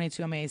got a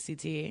 22 on my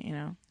ACT, you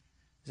know.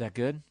 Is that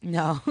good?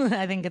 No,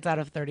 I think it's out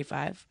of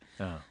 35.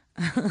 Oh.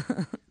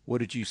 What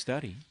did you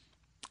study?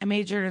 I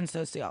majored in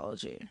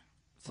sociology,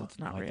 so it's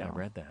not real. I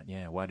read that.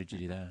 Yeah. Why did you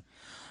do that?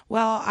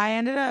 Well, I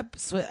ended up.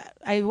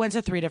 I went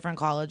to 3 different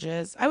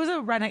colleges. I was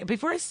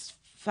before I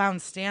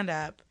found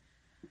stand-up.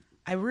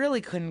 I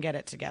really couldn't get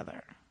it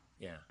together.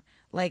 Yeah.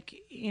 Like,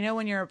 you know,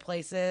 when you're at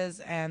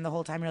places and the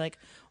whole time you're like,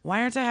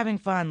 why aren't I having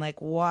fun? Like,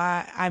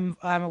 why? I'm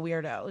a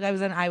weirdo. Like, I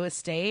was in Iowa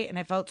State and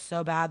I felt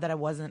so bad that I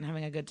wasn't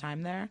having a good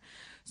time there.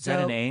 Is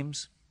that in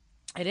Ames?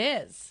 It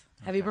is.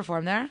 Okay. Have you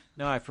performed there?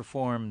 No, I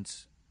performed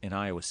in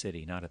Iowa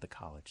City, not at the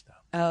college,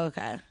 though. Oh,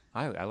 okay.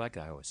 I like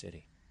Iowa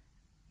City.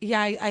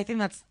 Yeah, I think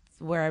that's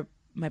where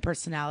my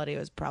personality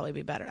would probably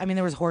be better. I mean,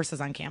 there was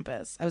horses on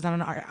campus. I was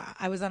on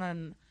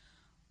an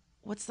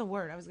what's the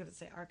word? I was going to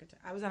say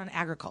architect. I was on an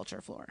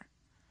agriculture floor.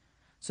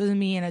 So it was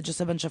me and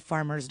just a bunch of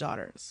farmers'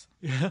 daughters.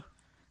 Yeah.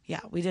 Yeah,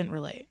 we didn't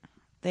relate.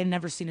 They'd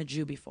never seen a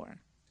Jew before.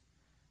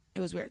 It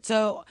was weird.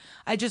 So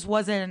I just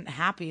wasn't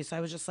happy. So I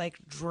was just like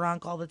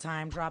drunk all the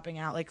time, dropping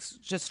out, like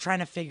just trying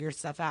to figure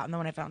stuff out. And then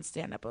when I found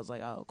stand-up, I was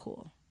like, oh,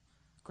 cool.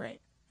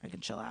 Great. I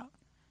can chill out.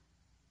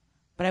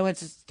 But I went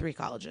to 3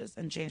 colleges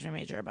and changed my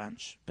major a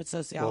bunch. But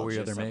sociology. What were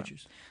your other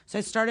majors? So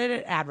I started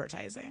at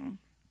advertising.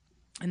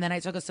 And then I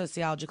took a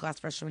sociology class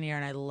freshman year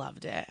and I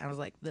loved it. I was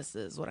like, this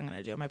is what I'm going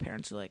to do. My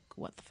parents were like,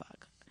 what the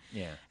fuck?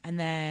 Yeah. And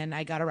then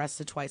I got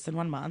arrested twice in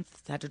 1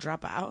 month. Had to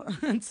drop out.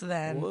 And so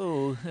then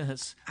whoa,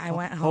 I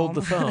went home. Hold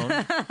the phone.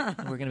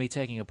 We're going to be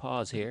taking a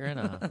pause here.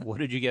 And what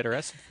did you get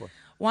arrested for?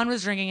 One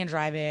was drinking and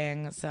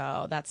driving,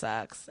 so that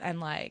sucks. And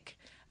like,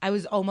 I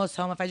was almost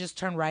home. If I just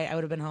turned right, I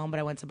would have been home. But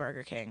I went to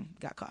Burger King,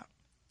 got caught,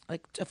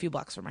 like a few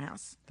blocks from my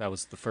house. That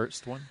was the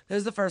first one? That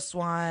was the first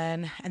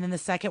one. And then the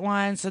second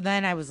one. So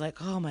then I was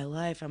like, oh, my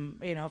life.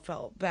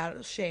 Felt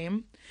bad,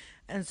 shame.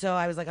 And so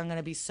I was like, I'm going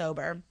to be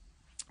sober.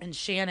 And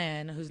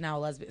Shannon, who's now a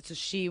lesbian, so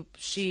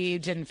she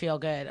didn't feel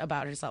good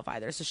about herself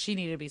either. So she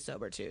needed to be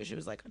sober too. She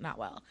was like not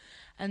well.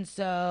 And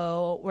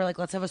so we're like,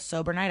 let's have a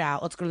sober night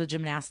out. Let's go to the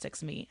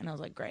gymnastics meet. And I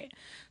was like, great.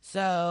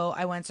 So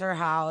I went to her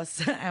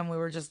house and we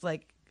were just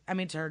like,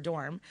 to her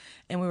dorm.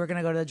 And we were going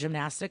to go to the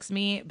gymnastics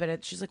meet.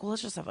 But she's like, well,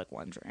 let's just have like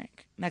one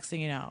drink. Next thing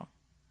you know,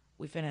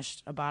 we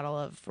finished a bottle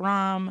of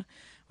rum.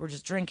 We're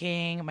just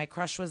drinking. My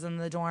crush was in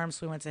the dorm,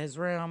 so we went to his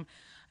room.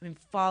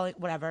 Falling,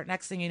 whatever.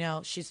 Next thing you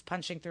know, she's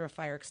punching through a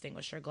fire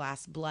extinguisher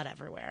glass, blood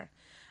everywhere.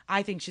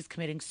 I think she's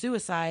committing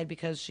suicide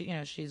because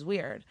she's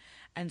weird.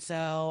 And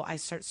so I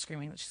start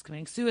screaming that she's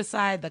committing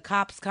suicide. The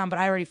cops come, but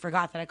I already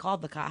forgot that I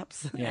called the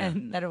cops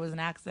and that it was an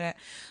accident.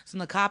 So when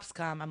the cops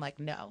come, I'm like,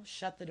 no,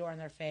 shut the door in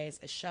their face.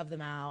 I shove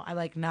them out.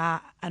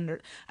 I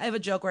have a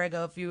joke where I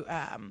go,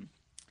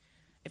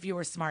 if you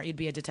were smart, you'd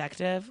be a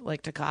detective,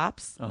 like to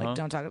cops. Like,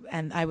 don't talk.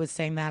 And I was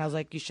saying that. I was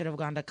like, you should have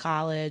gone to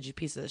college, you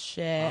piece of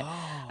shit.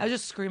 Oh. I was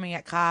just screaming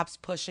at cops,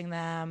 pushing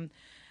them,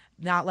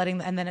 not letting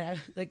them. And then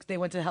they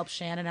went to help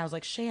Shannon. I was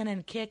like,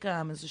 Shannon, kick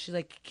them. And so she's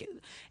like,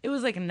 it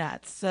was like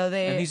nuts. So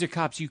and these are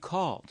cops you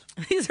called.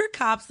 These are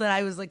cops that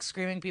I was like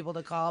screaming people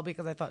to call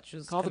because I thought she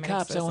was call the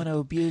cops. Suicide. I want to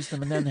abuse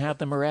them and then have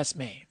them arrest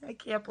me. I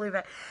can't believe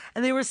it.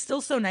 And they were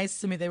still so nice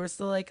to me. They were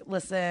still like,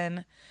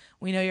 listen,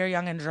 we know you're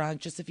young and drunk.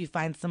 Just if you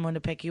find someone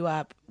to pick you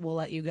up, we'll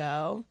let you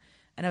go.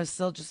 And I was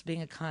still just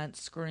being a cunt,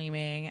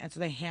 screaming. And so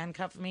they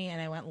handcuffed me,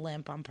 and I went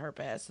limp on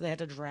purpose. So they had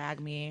to drag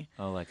me.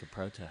 Oh, like a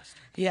protester.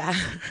 Yeah.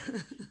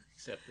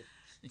 Accepted.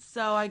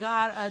 So I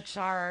got a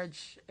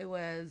charge. It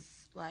was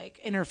like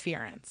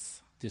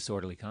interference.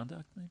 Disorderly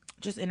conduct, maybe?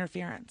 Just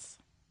interference.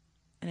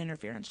 An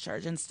interference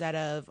charge instead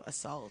of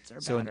assault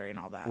or battery and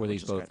all that. Were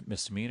these both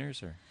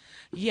misdemeanors or?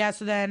 Yeah,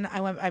 so then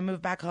I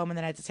moved back home and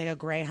then I had to take a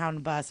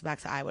Greyhound bus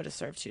back to Iowa to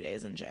serve 2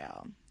 days in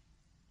jail.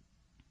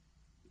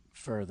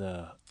 For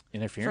the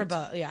interference?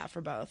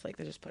 For both. Like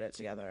they just put it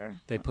together.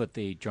 They put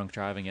the drunk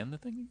driving in the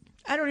thing?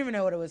 I don't even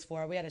know what it was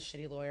for. We had a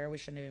shitty lawyer. We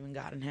shouldn't have even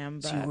gotten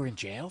him. But... So you were in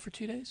jail for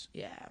 2 days?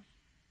 Yeah.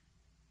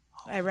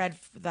 I read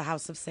The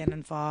House of Sand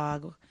and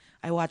Fog.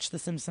 I watched The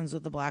Simpsons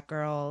with the black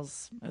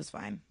girls. It was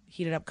fine.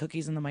 Heated up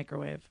cookies in the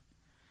microwave.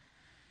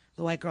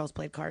 The white girls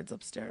played cards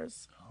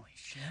upstairs. Holy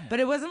shit! But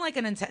it wasn't like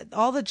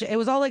it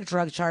was all like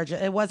drug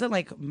charges. It wasn't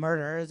like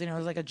murders. It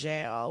was like a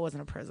jail. It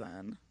wasn't a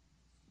prison.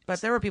 But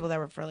there were people that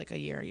were for like a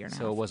year and a half.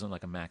 So it wasn't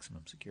like a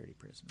maximum security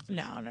prison.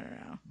 No.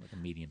 Like a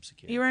medium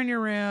security. You were in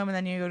your room, and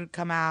then you would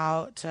come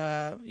out.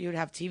 You would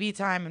have TV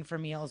time, and for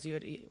meals, you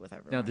would eat with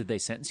everyone. Now, did they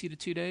sentence you to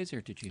 2 days,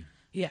 or did you?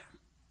 Yeah.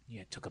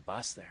 You took a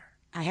bus there.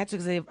 I had to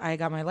because I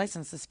got my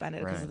license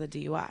suspended because of the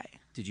DUI.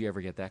 Did you ever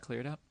get that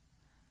cleared up?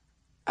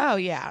 Oh,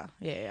 yeah.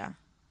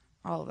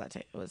 All of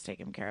that was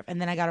taken care of.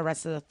 And then I got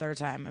arrested the third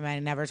time. I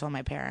never told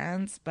my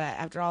parents. But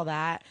after all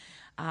that,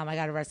 I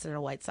got arrested at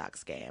a White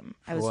Sox game.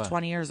 I was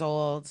 20 years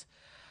old.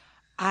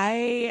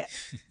 I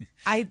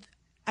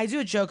do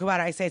a joke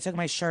about it. I say I took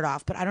my shirt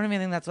off, but I don't even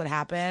think that's what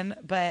happened.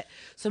 But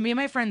so me and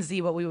my friend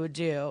Z, what we would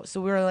do, so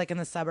we were like in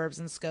the suburbs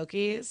in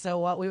Skokie. So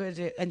what we would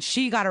do, and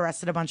she got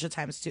arrested a bunch of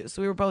times too.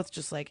 So we were both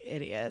just like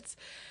idiots.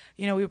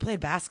 You know, we played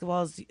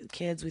basketball as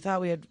kids. We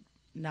thought we would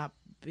not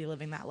be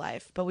living that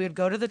life. But we would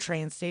go to the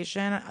train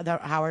station, the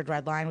Howard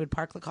Red Line, we'd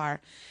park the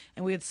car,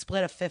 and we would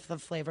split a fifth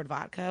of flavored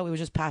vodka. We would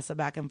just pass it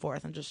back and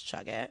forth and just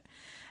chug it.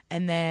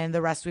 And then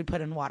the rest we'd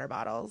put in water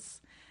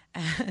bottles.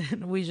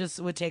 And we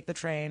just would take the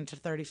train to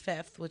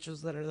 35th, which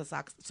was literally the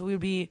Sox. So we would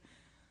be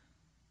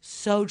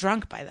so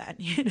drunk by then.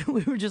 You know,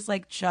 we were just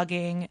like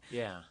chugging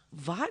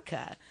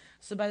vodka.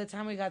 So by the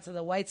time we got to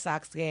the White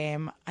Sox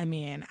game, I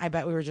mean, I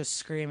bet we were just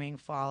screaming,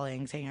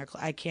 falling, taking our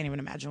I can't even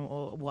imagine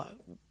what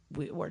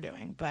we were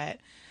doing. But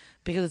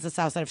because it's the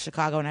south side of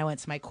Chicago and I went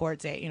to my court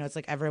date, you know, it's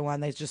like everyone,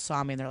 they just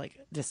saw me and they're like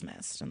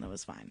dismissed, and that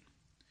was fine.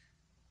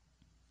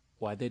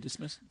 Why'd they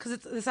dismiss? Because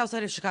the south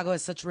side of Chicago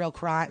has such real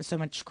crime, so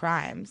much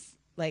crimes.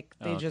 Like,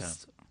 they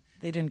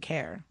they didn't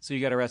care. So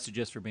you got arrested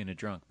just for being a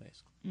drunk,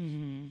 basically.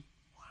 Mm-hmm.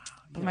 Wow.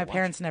 But my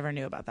parents never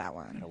knew about that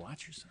one. You gotta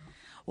watch yourself.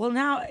 Well,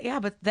 now, yeah,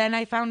 but then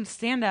I found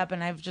stand-up,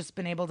 and I've just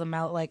been able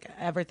to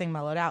everything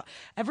mellowed out.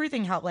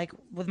 Everything helped. Like,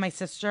 with my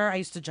sister, I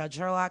used to judge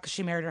her a lot because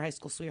she married her high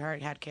school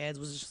sweetheart, had kids,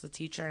 was just a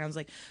teacher, and I was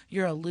like,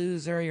 you're a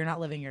loser, you're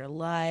not living your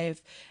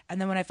life. And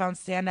then when I found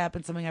stand-up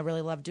and something I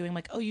really love doing, I'm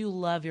like, oh, you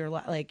love your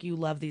life, like, you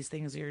love these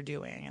things you're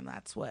doing, and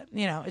that's what,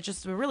 you know,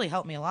 it really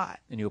helped me a lot.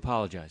 And you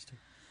apologized to her?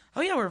 Oh,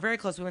 yeah, we're very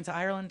close. We went to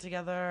Ireland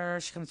together.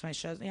 She comes to my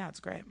shows. Yeah,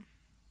 it's great.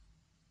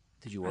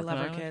 Did you work I love in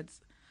her Ireland?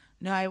 kids.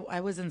 No, I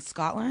was in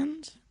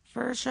Scotland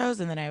for shows,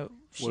 and then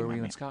Where were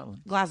you in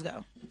Scotland?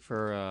 Glasgow.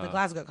 For the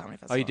Glasgow Comedy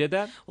Festival. Oh, you did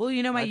that? Well,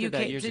 you know my I UK.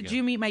 Did ago.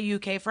 you meet my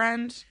UK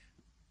friend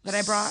that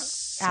I brought?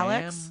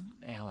 Alex.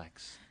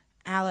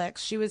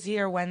 Alex. She was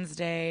here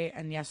Wednesday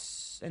and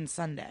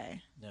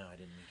Sunday. No, I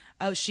didn't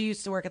meet Oh, she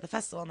used to work at the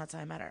festival, and that's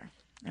how I met her.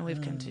 And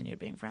we've continued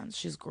being friends.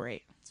 She's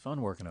great. It's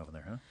fun working over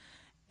there, huh?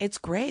 It's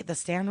great. The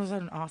Stand was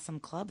an awesome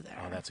club there.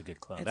 Oh, that's a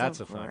good club. It's That's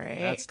a a fun. great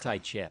That's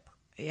tight ship.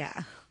 Yeah.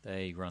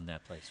 They run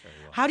that place very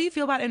well. How do you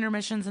feel about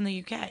intermissions in the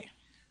UK?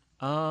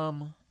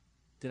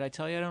 Did I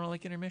tell you I don't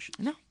like intermissions?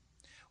 No.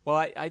 Well,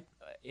 I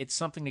it's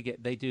something to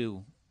get. They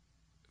do.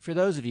 For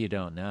those of you who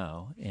don't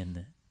know,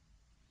 in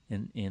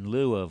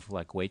lieu of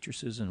like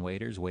waitresses and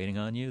waiters waiting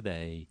on you,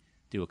 they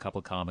do a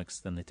couple comics,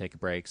 then they take a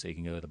break so you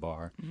can go to the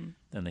bar,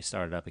 then they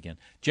start it up again.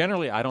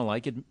 Generally, I don't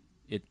like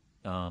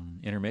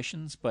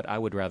intermissions, but I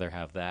would rather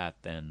have that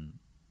than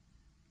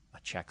a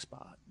check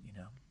spot. You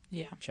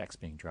know, checks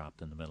being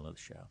dropped in the middle of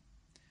the show.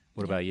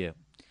 What about you?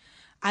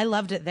 I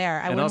loved it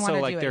there. I wouldn't want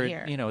to do it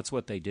here. You know, it's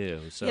what they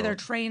do. So yeah, they're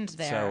trained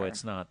there. So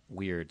it's not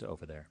weird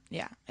over there.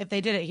 Yeah. If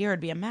they did it here, it'd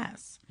be a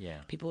mess. Yeah.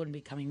 People wouldn't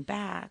be coming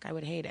back. I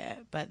would hate it.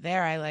 But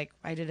there,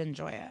 I did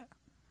enjoy it.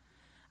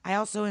 I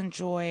also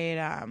enjoyed,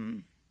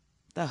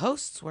 the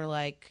hosts were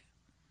like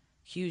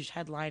huge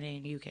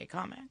headlining UK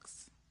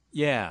comics.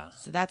 Yeah.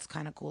 So that's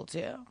kind of cool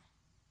too.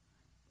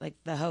 Like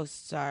the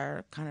hosts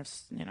are kind of,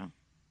 you know,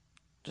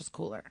 just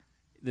cooler.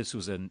 This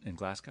was in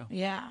Glasgow?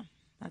 Yeah.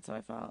 That's how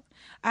I felt.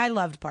 I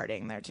loved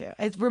partying there too.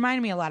 It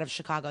reminded me a lot of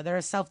Chicago. They're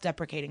a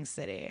self-deprecating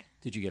city.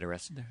 Did you get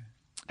arrested there?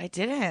 I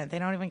didn't. They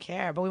don't even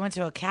care. But we went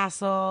to a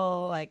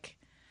castle. Like,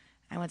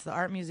 I went to the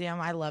art museum.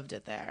 I loved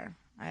it there.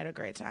 I had a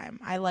great time.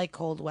 I like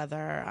cold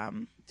weather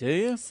Do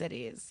you?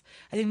 cities.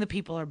 I think the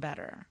people are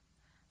better.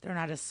 They're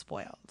not as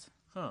spoiled.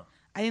 Huh.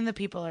 I think the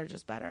people are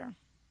just better.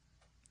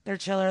 They're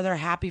chiller. They're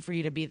happy for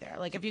you to be there.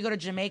 Like, if you go to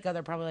Jamaica,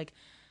 they're probably like,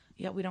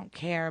 yeah, we don't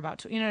care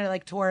about, you know,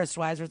 like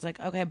tourist-wise, where it's like,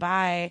 okay,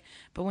 bye.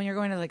 But when you're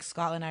going to, like,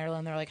 Scotland,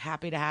 Ireland, they're, like,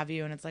 happy to have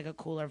you, and it's, like, a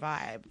cooler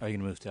vibe. Are you going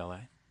to move to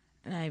L.A.?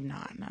 And I'm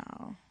not,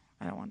 no.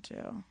 I don't want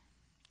to.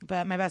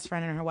 But my best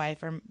friend and her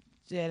wife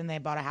did, and they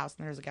bought a house,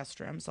 and there's a guest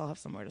room, so I'll have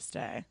somewhere to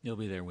stay. You'll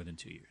be there within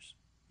 2 years.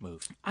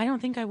 Move. I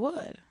don't think I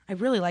would. I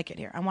really like it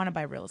here. I want to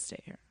buy real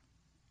estate here.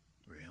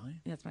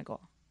 Really? That's my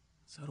goal.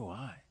 So do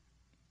I.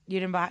 You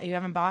didn't buy? You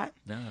haven't bought?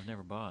 No, I've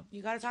never bought.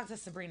 You got to talk to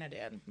Sabrina,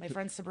 dude. My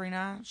friend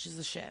Sabrina, she's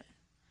the shit.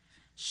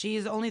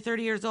 She's only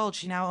 30 years old.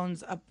 She now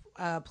owns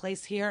a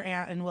place here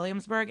in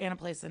Williamsburg and a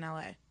place in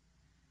LA.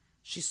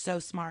 She's so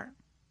smart.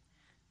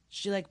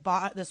 She like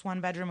bought this one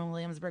bedroom in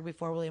Williamsburg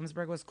before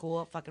Williamsburg was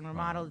cool. Fucking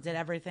remodeled, did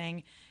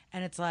everything,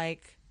 and it's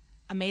like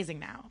amazing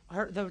now.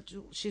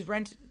 She's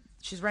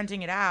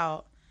renting it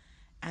out,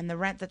 and the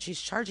rent that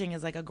she's charging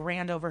is like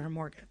 $1,000 over her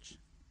mortgage.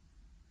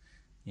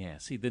 Yeah.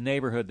 See, the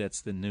neighborhood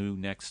that's the new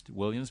next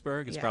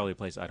Williamsburg is probably a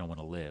place I don't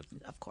want to live.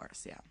 Of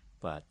course, yeah.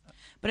 But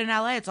in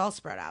LA, it's all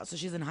spread out. So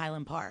she's in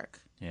Highland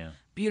Park. yeah.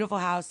 Beautiful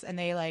house, and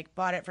they like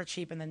bought it for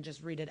cheap and then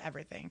just redid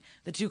everything.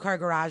 The 2-car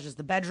garage is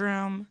the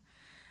bedroom.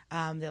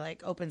 They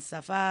like opened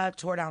stuff up,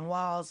 tore down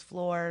walls,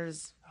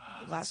 floors.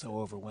 That's so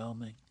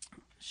overwhelming.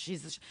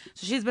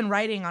 She's been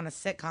writing on a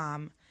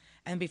sitcom,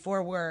 and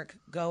before work,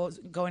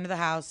 going to the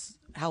house,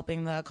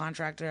 helping the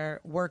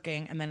contractor,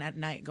 working, and then at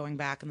night going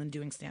back and then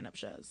doing stand-up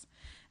shows.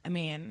 I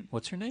mean,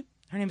 What's her name?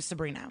 her name is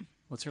Sabrina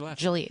What's her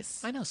last name?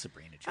 Jalise. I know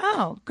Sabrina.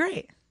 Oh,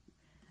 great.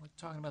 We're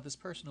talking about this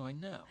person who I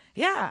know.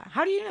 Yeah.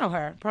 How do you know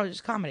her? Probably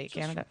just comedy, Just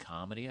Canada. from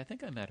comedy. I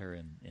think I met her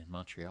in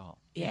Montreal.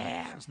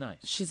 Yeah. She's nice.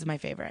 She's my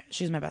favorite.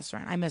 She's my best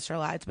friend. I miss her a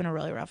lot. It's been a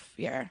really rough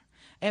year.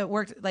 It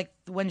worked, like,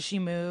 when she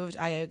moved,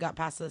 I got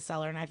past the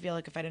cellar, and I feel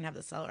like if I didn't have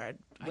the cellar,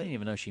 I didn't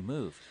even know she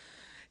moved,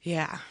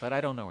 yeah. but I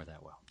don't know her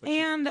that well. But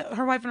And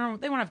her wife and her,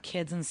 they want to have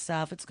kids and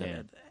stuff. It's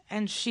good. Yeah.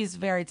 And she's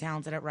very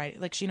talented at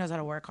writing. Like, she knows how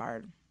to work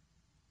hard.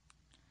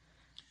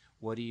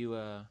 what do you,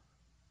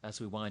 as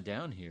we wind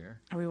down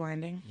here? Are we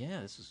winding?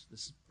 Yeah,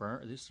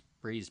 this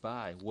breezed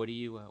by. What do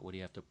you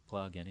have to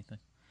plug? Anything?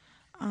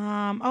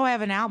 I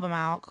have an album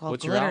out called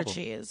What's your Glitter album?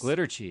 Cheese.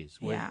 Glitter Cheese.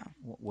 Yeah.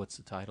 What's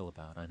the title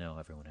about? I know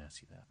everyone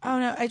asks you that. Oh,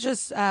 no. I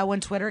just, when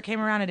Twitter came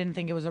around, I didn't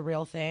think it was a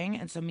real thing.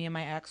 And so me and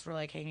my ex were,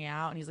 like, hanging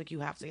out. And he's like, you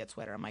have to get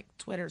Twitter. I'm like,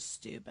 Twitter's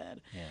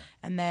stupid. Yeah.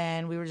 And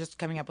then we were just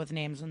coming up with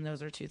names, and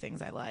those are two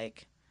things I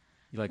like.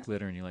 You like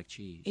glitter and you like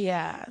cheese.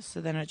 Yeah.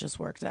 So then it just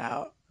worked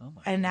out. Oh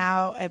my. And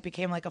now it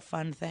became, like, a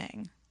fun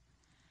thing.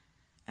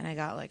 And I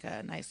got, like,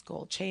 a nice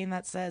gold chain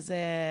that says it.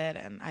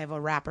 And I have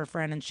a rapper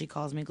friend, and she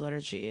calls me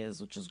Glitter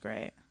Cheese, which is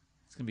great.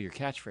 It's gonna be your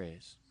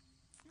catchphrase.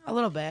 A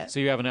little bit. So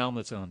you have an album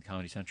that's on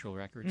Comedy Central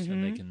Records,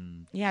 and they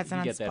can Yeah, it's you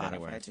on can get that Spotify,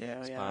 anywhere. too.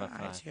 Yeah,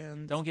 Spotify.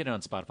 iTunes. Don't get it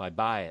on Spotify.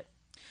 Buy it.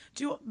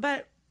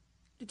 But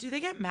do they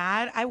get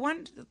mad? I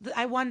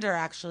wonder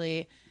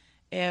actually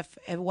if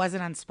it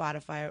wasn't on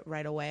Spotify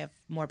right away, if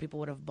more people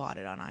would have bought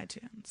it on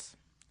iTunes,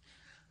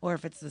 or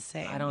if it's the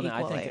same. I don't know.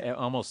 Equally. I think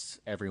almost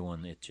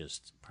everyone, it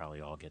just probably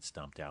all gets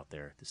dumped out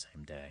there the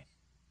same day.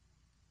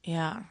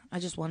 Yeah, I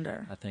just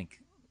wonder. I think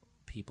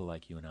people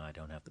like you and I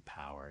don't have the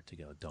power to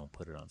go, don't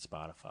put it on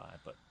Spotify.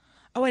 But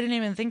Oh, I didn't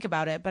even think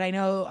about it, but I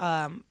know.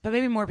 But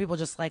maybe more people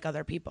just like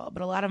other people.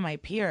 But a lot of my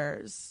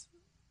peers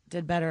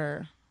did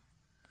better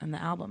in the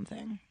album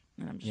thing,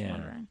 and I'm just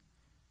wondering.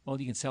 Well,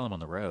 you can sell them on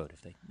the road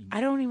if they. I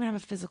don't even have a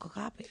physical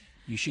copy.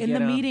 You should in get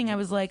the meeting, I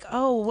was like,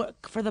 "Oh, what,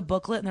 for the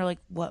booklet," and they're like,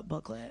 "What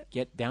booklet?"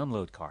 Get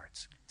download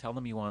cards. Tell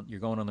them you're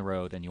going on the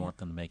road and you want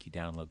them to make you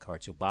download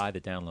cards. You'll buy the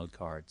download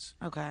cards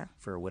Okay.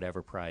 for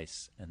whatever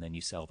price, and then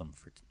you sell them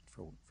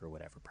for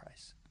whatever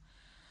price.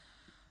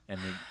 And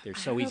they're I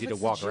so don't know easy if to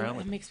it's walk legit. around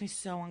with. It makes me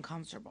so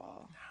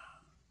uncomfortable.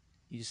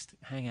 You just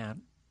hang out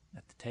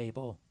at the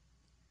table.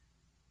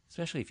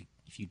 Especially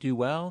if you do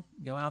well,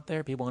 go out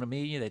there, people want to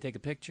meet you, they take a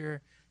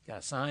picture, you got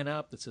a sign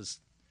up that says,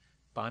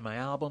 buy my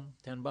album,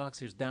 $10,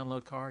 here's a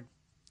download card,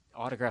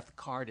 autograph the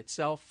card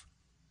itself,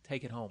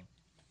 take it home.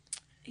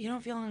 You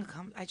don't feel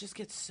uncomfortable. I just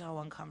get so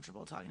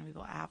uncomfortable talking to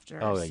people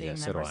after Oh, seeing yeah, them.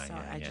 so do or I, so.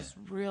 yeah, I yeah. just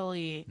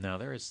really, No,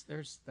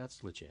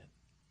 that's legit.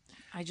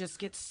 I just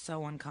get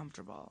so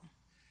uncomfortable.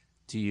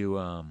 Do you,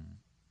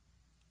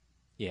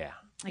 yeah.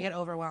 I get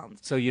overwhelmed.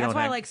 So you That's don't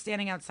why I have- like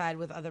standing outside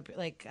with other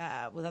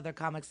with other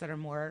comics that are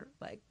more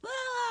like,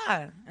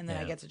 ah! And then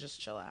I Yeah. get to just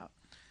chill out.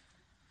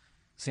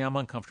 See, I'm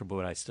uncomfortable,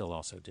 but I still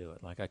also do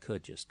it. Like, I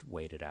could just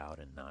wait it out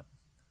and not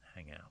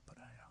hang out, but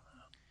I don't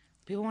know.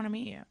 People want to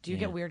meet you. Do you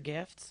Yeah. get weird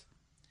gifts?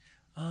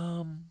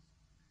 I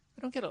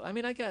don't get. I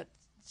mean, I got.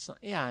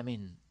 Yeah, I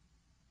mean,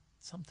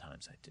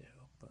 sometimes I do,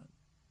 but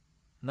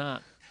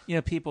not. You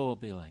know, people will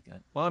be like,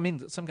 well, I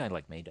mean, some guy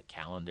like made a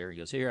calendar. He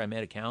goes, "Here, I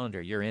made a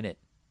calendar. You're in it."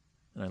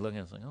 And I look at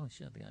it, it's like, "Oh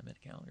shit, the guy made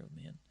a calendar with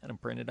me and had him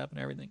printed up and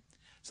everything."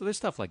 So there's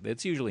stuff like that.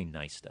 It's usually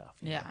nice stuff.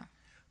 you know. Yeah.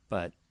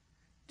 But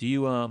do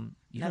you you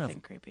don't Nothing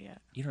have creepy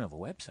yet. you don't have a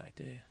website,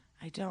 do you?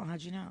 I don't.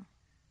 How'd you know?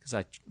 Because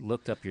I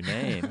looked up your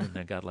name and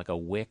I got like a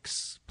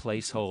Wix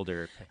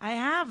placeholder. I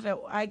have it.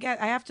 I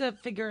have to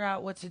figure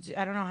out what to do.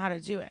 I don't know how to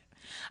do it.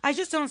 I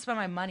just don't spend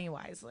my money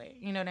wisely.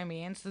 You know what I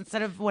mean? So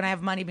instead of when I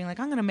have money being like,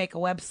 I'm going to make a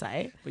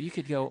website, But you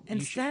could go.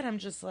 instead I'm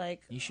just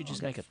like, You should I'll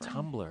just get make a friends.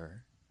 Tumblr.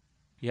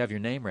 You have your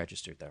name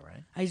registered though,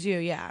 right? I do,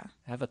 yeah.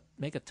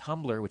 Make a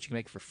Tumblr, which you can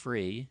make for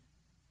free.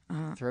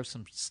 Throw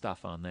some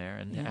stuff on there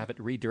and Yeah. have it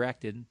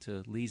redirected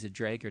to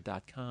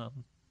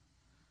lisadrager.com,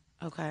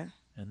 Okay.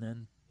 and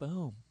then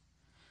boom.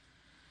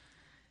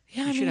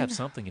 Yeah, You should have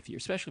something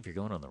especially if you're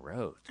going on the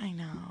road. I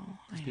know.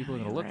 People are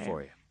going to look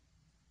for you.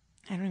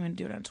 I don't even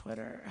do it on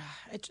Twitter.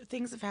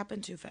 Things have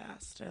happened too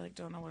fast. I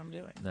don't know what I'm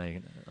doing. No,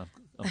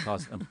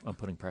 I'm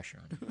putting pressure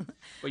on you.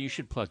 But you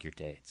should plug your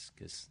dates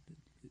because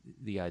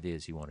the idea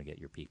is you want to get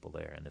your people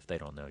there, and if they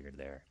don't know you're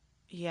there,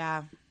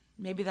 Yeah.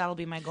 Maybe that'll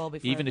be my goal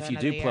before even the if you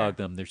end of do the plug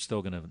year. them, they're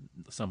still going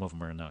to. Some of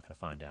them are not going to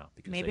find out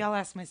because Maybe I'll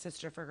ask my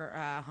sister for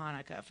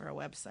Hanukkah for a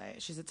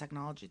website. She's a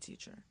technology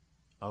teacher.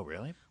 Oh,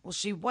 really? Well,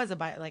 she was a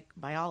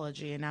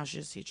biology, and now she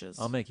just teaches.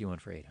 I'll make you one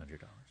for $800.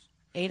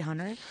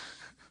 800.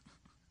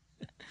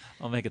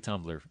 I'll make a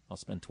Tumblr. I'll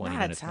spend 20 Not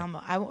a minutes.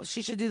 Tumblr.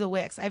 She should do the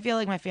Wix. I feel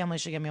like my family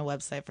should get me a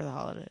website for the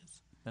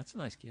holidays. That's a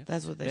nice gift.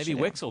 That's what they Maybe should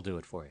do. Wix will do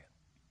it for you.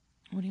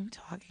 What are you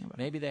talking about?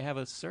 Maybe they have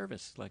a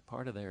service like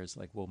part of theirs,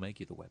 like we'll make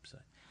you the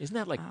website. Isn't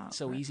that like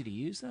so easy to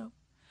use though?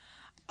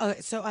 Okay,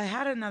 so I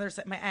had another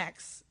site. My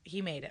ex,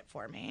 he made it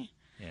for me.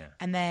 Yeah.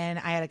 And then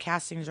I had a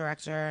casting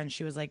director, and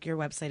she was like, your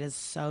website is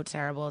so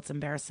terrible. It's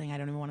embarrassing. I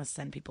don't even want to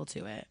send people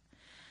to it.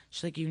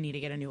 She's like, you need to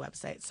get a new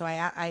website. So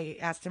I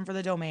asked him for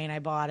the domain. I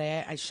bought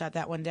it. I shut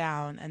that one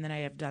down, and then I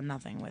have done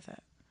nothing with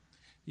it.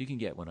 You can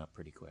get one up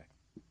pretty quick.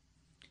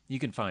 You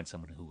can find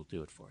someone who will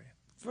do it for you.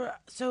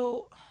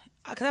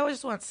 Because I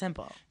just want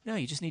simple. No,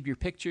 you just need your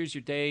pictures,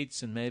 your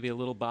dates, and maybe a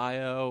little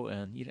bio.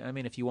 And I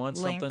mean, if you want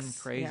Links, something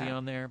crazy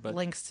on there, but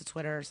links to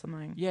Twitter or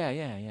something. yeah,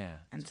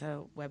 And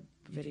to web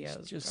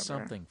videos. just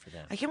whatever. something for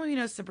them. I can't believe you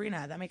know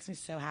Sabrina. That makes me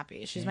so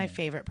happy. She's my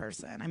favorite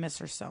person. I miss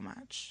her so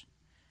much.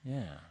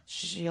 Yeah.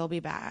 She'll be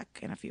back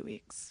in a few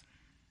weeks.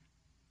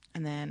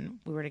 And then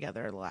we were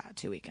together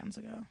 2 weekends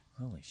ago.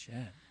 Holy shit.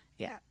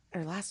 Yeah,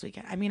 or last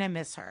weekend. I mean, I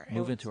miss her.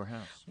 Move into her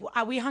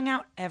house. We hung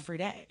out every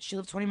day. She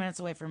lived 20 minutes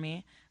away from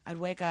me. I'd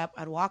wake up,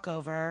 I'd walk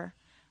over,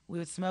 we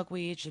would smoke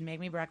weed, she'd make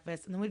me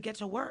breakfast, and then we'd get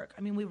to work.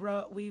 I mean, we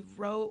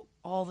wrote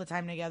all the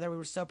time together. We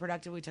were so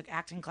productive. We took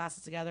acting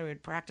classes together. We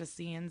would practice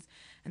scenes,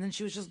 and then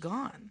she was just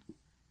gone.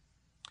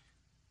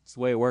 It's the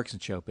way it works in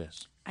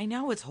showbiz. I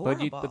know, it's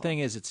horrible. But the thing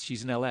is,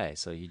 she's in L.A.,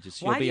 so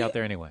you'll be out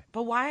there anyway.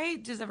 But why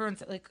does everyone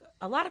say, like,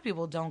 a lot of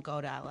people don't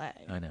go to L.A.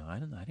 I know. I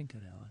didn't go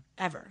to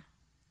L.A. Ever.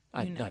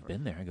 I've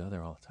been there. I go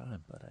there all the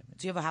time. But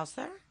Do you have a house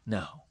there?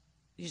 No.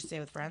 You just stay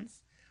with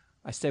friends?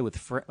 I stay with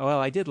friends. Well,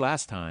 I did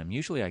last time.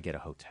 Usually I get a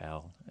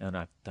hotel, and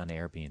I've done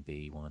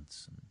Airbnb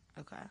once.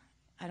 Okay.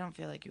 I don't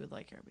feel like you would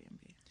like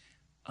Airbnb.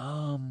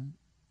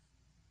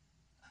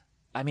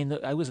 I mean,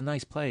 it was a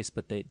nice place,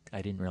 but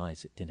I didn't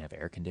realize it didn't have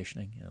air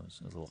conditioning. It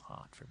was a little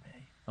hot for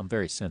me. I'm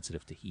very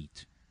sensitive to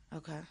heat.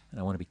 Okay. And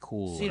I want to be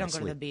cool. So you don't go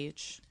to the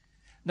beach?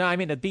 No, I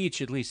mean, the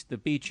beach, at least the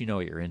beach, you know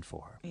what you're in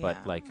for. Yeah.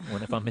 But, like,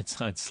 if I'm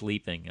inside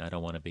sleeping, I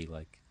don't want to be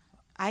like...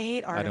 I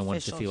hate artificial I don't want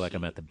it to feel like heat.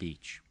 I'm at the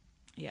beach.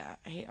 Yeah,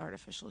 I hate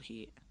artificial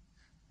heat.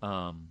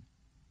 So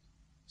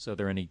are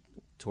there any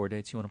tour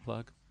dates you want to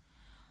plug?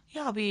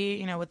 Yeah, I'll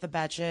be, with the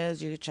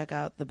Betches. You can check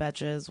out the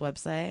Betches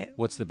website.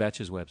 What's the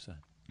Betches website?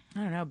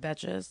 I don't know,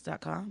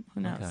 Betches.com.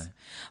 Who knows?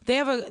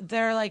 Okay.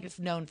 They're like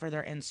known for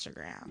their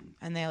Instagram,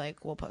 and they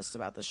will post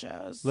about the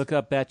shows. Look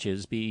up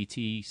Betches,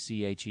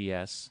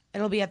 Betches.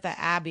 It'll be at the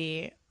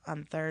Abbey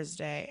on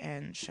Thursday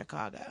in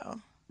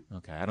Chicago.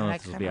 Okay, I don't know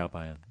if it'll be out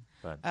by then.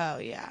 But Oh,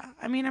 yeah.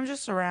 I mean, I'm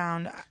just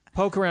around.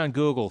 poke around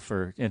Google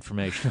for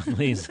information on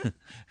Lisa,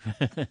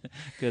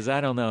 because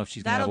I don't know if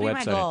she's going to have a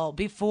website. That'll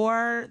be my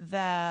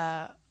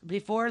goal.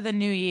 Before the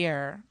new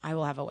year, I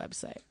will have a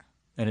website.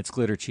 And it's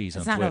Glitter Cheese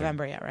on It's not Twitter.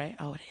 November yet, right?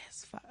 Oh, it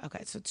is.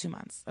 Okay, so 2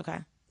 months. Okay.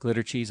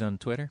 Glitter Cheese on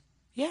Twitter?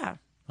 Yeah.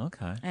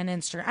 Okay. And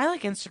Instagram. I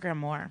like Instagram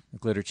more.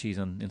 Glitter Cheese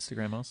on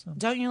Instagram also?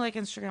 Don't you like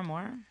Instagram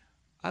more?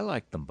 I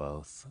like them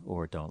both,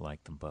 or don't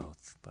like them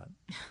both, but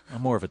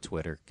I'm more of a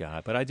Twitter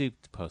guy. But I do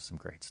post some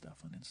great stuff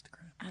on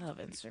Instagram. I love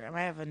Instagram.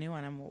 I have a new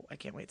one. I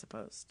can't wait to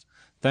post.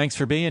 Thanks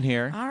for being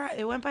here. All right.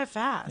 It went by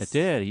fast. It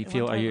did.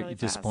 Are you really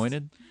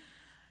disappointed?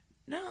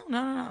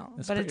 No.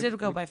 That's But it pretty- did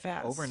go by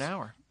fast. Over an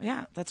hour.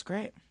 Yeah, that's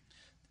great.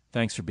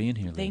 Thanks for being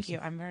here, Lisa. Thank you.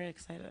 I'm very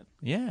excited.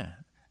 Yeah.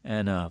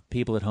 And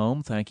people at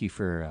home, thank you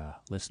for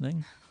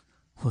listening.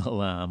 Well,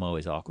 I'm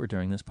always awkward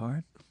during this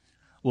part.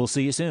 We'll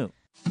see you soon.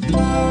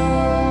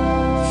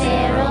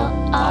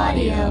 Feral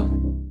Audio.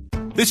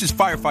 This is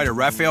firefighter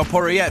Raphael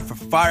Porriette for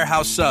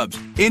Firehouse Subs.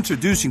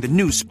 Introducing the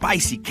new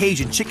spicy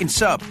Cajun chicken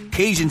sub.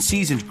 Cajun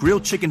seasoned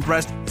grilled chicken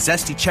breast,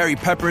 zesty cherry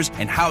peppers,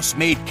 and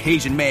house-made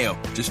Cajun mayo.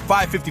 Just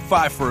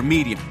 $5.55 for a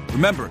medium.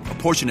 Remember, a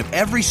portion of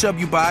every sub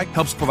you buy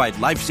helps provide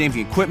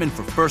life-saving equipment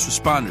for first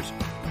responders.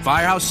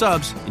 Firehouse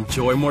Subs.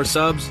 Enjoy more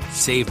subs,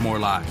 save more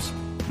lives.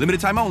 Limited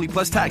time only,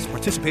 plus tax.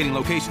 Participating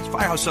locations.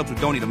 Firehouse Subs will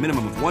donate a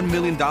minimum of $1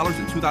 million in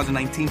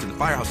 2019 to the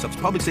Firehouse Subs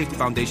Public Safety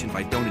Foundation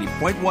by donating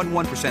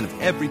 0.11%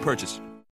 of every purchase.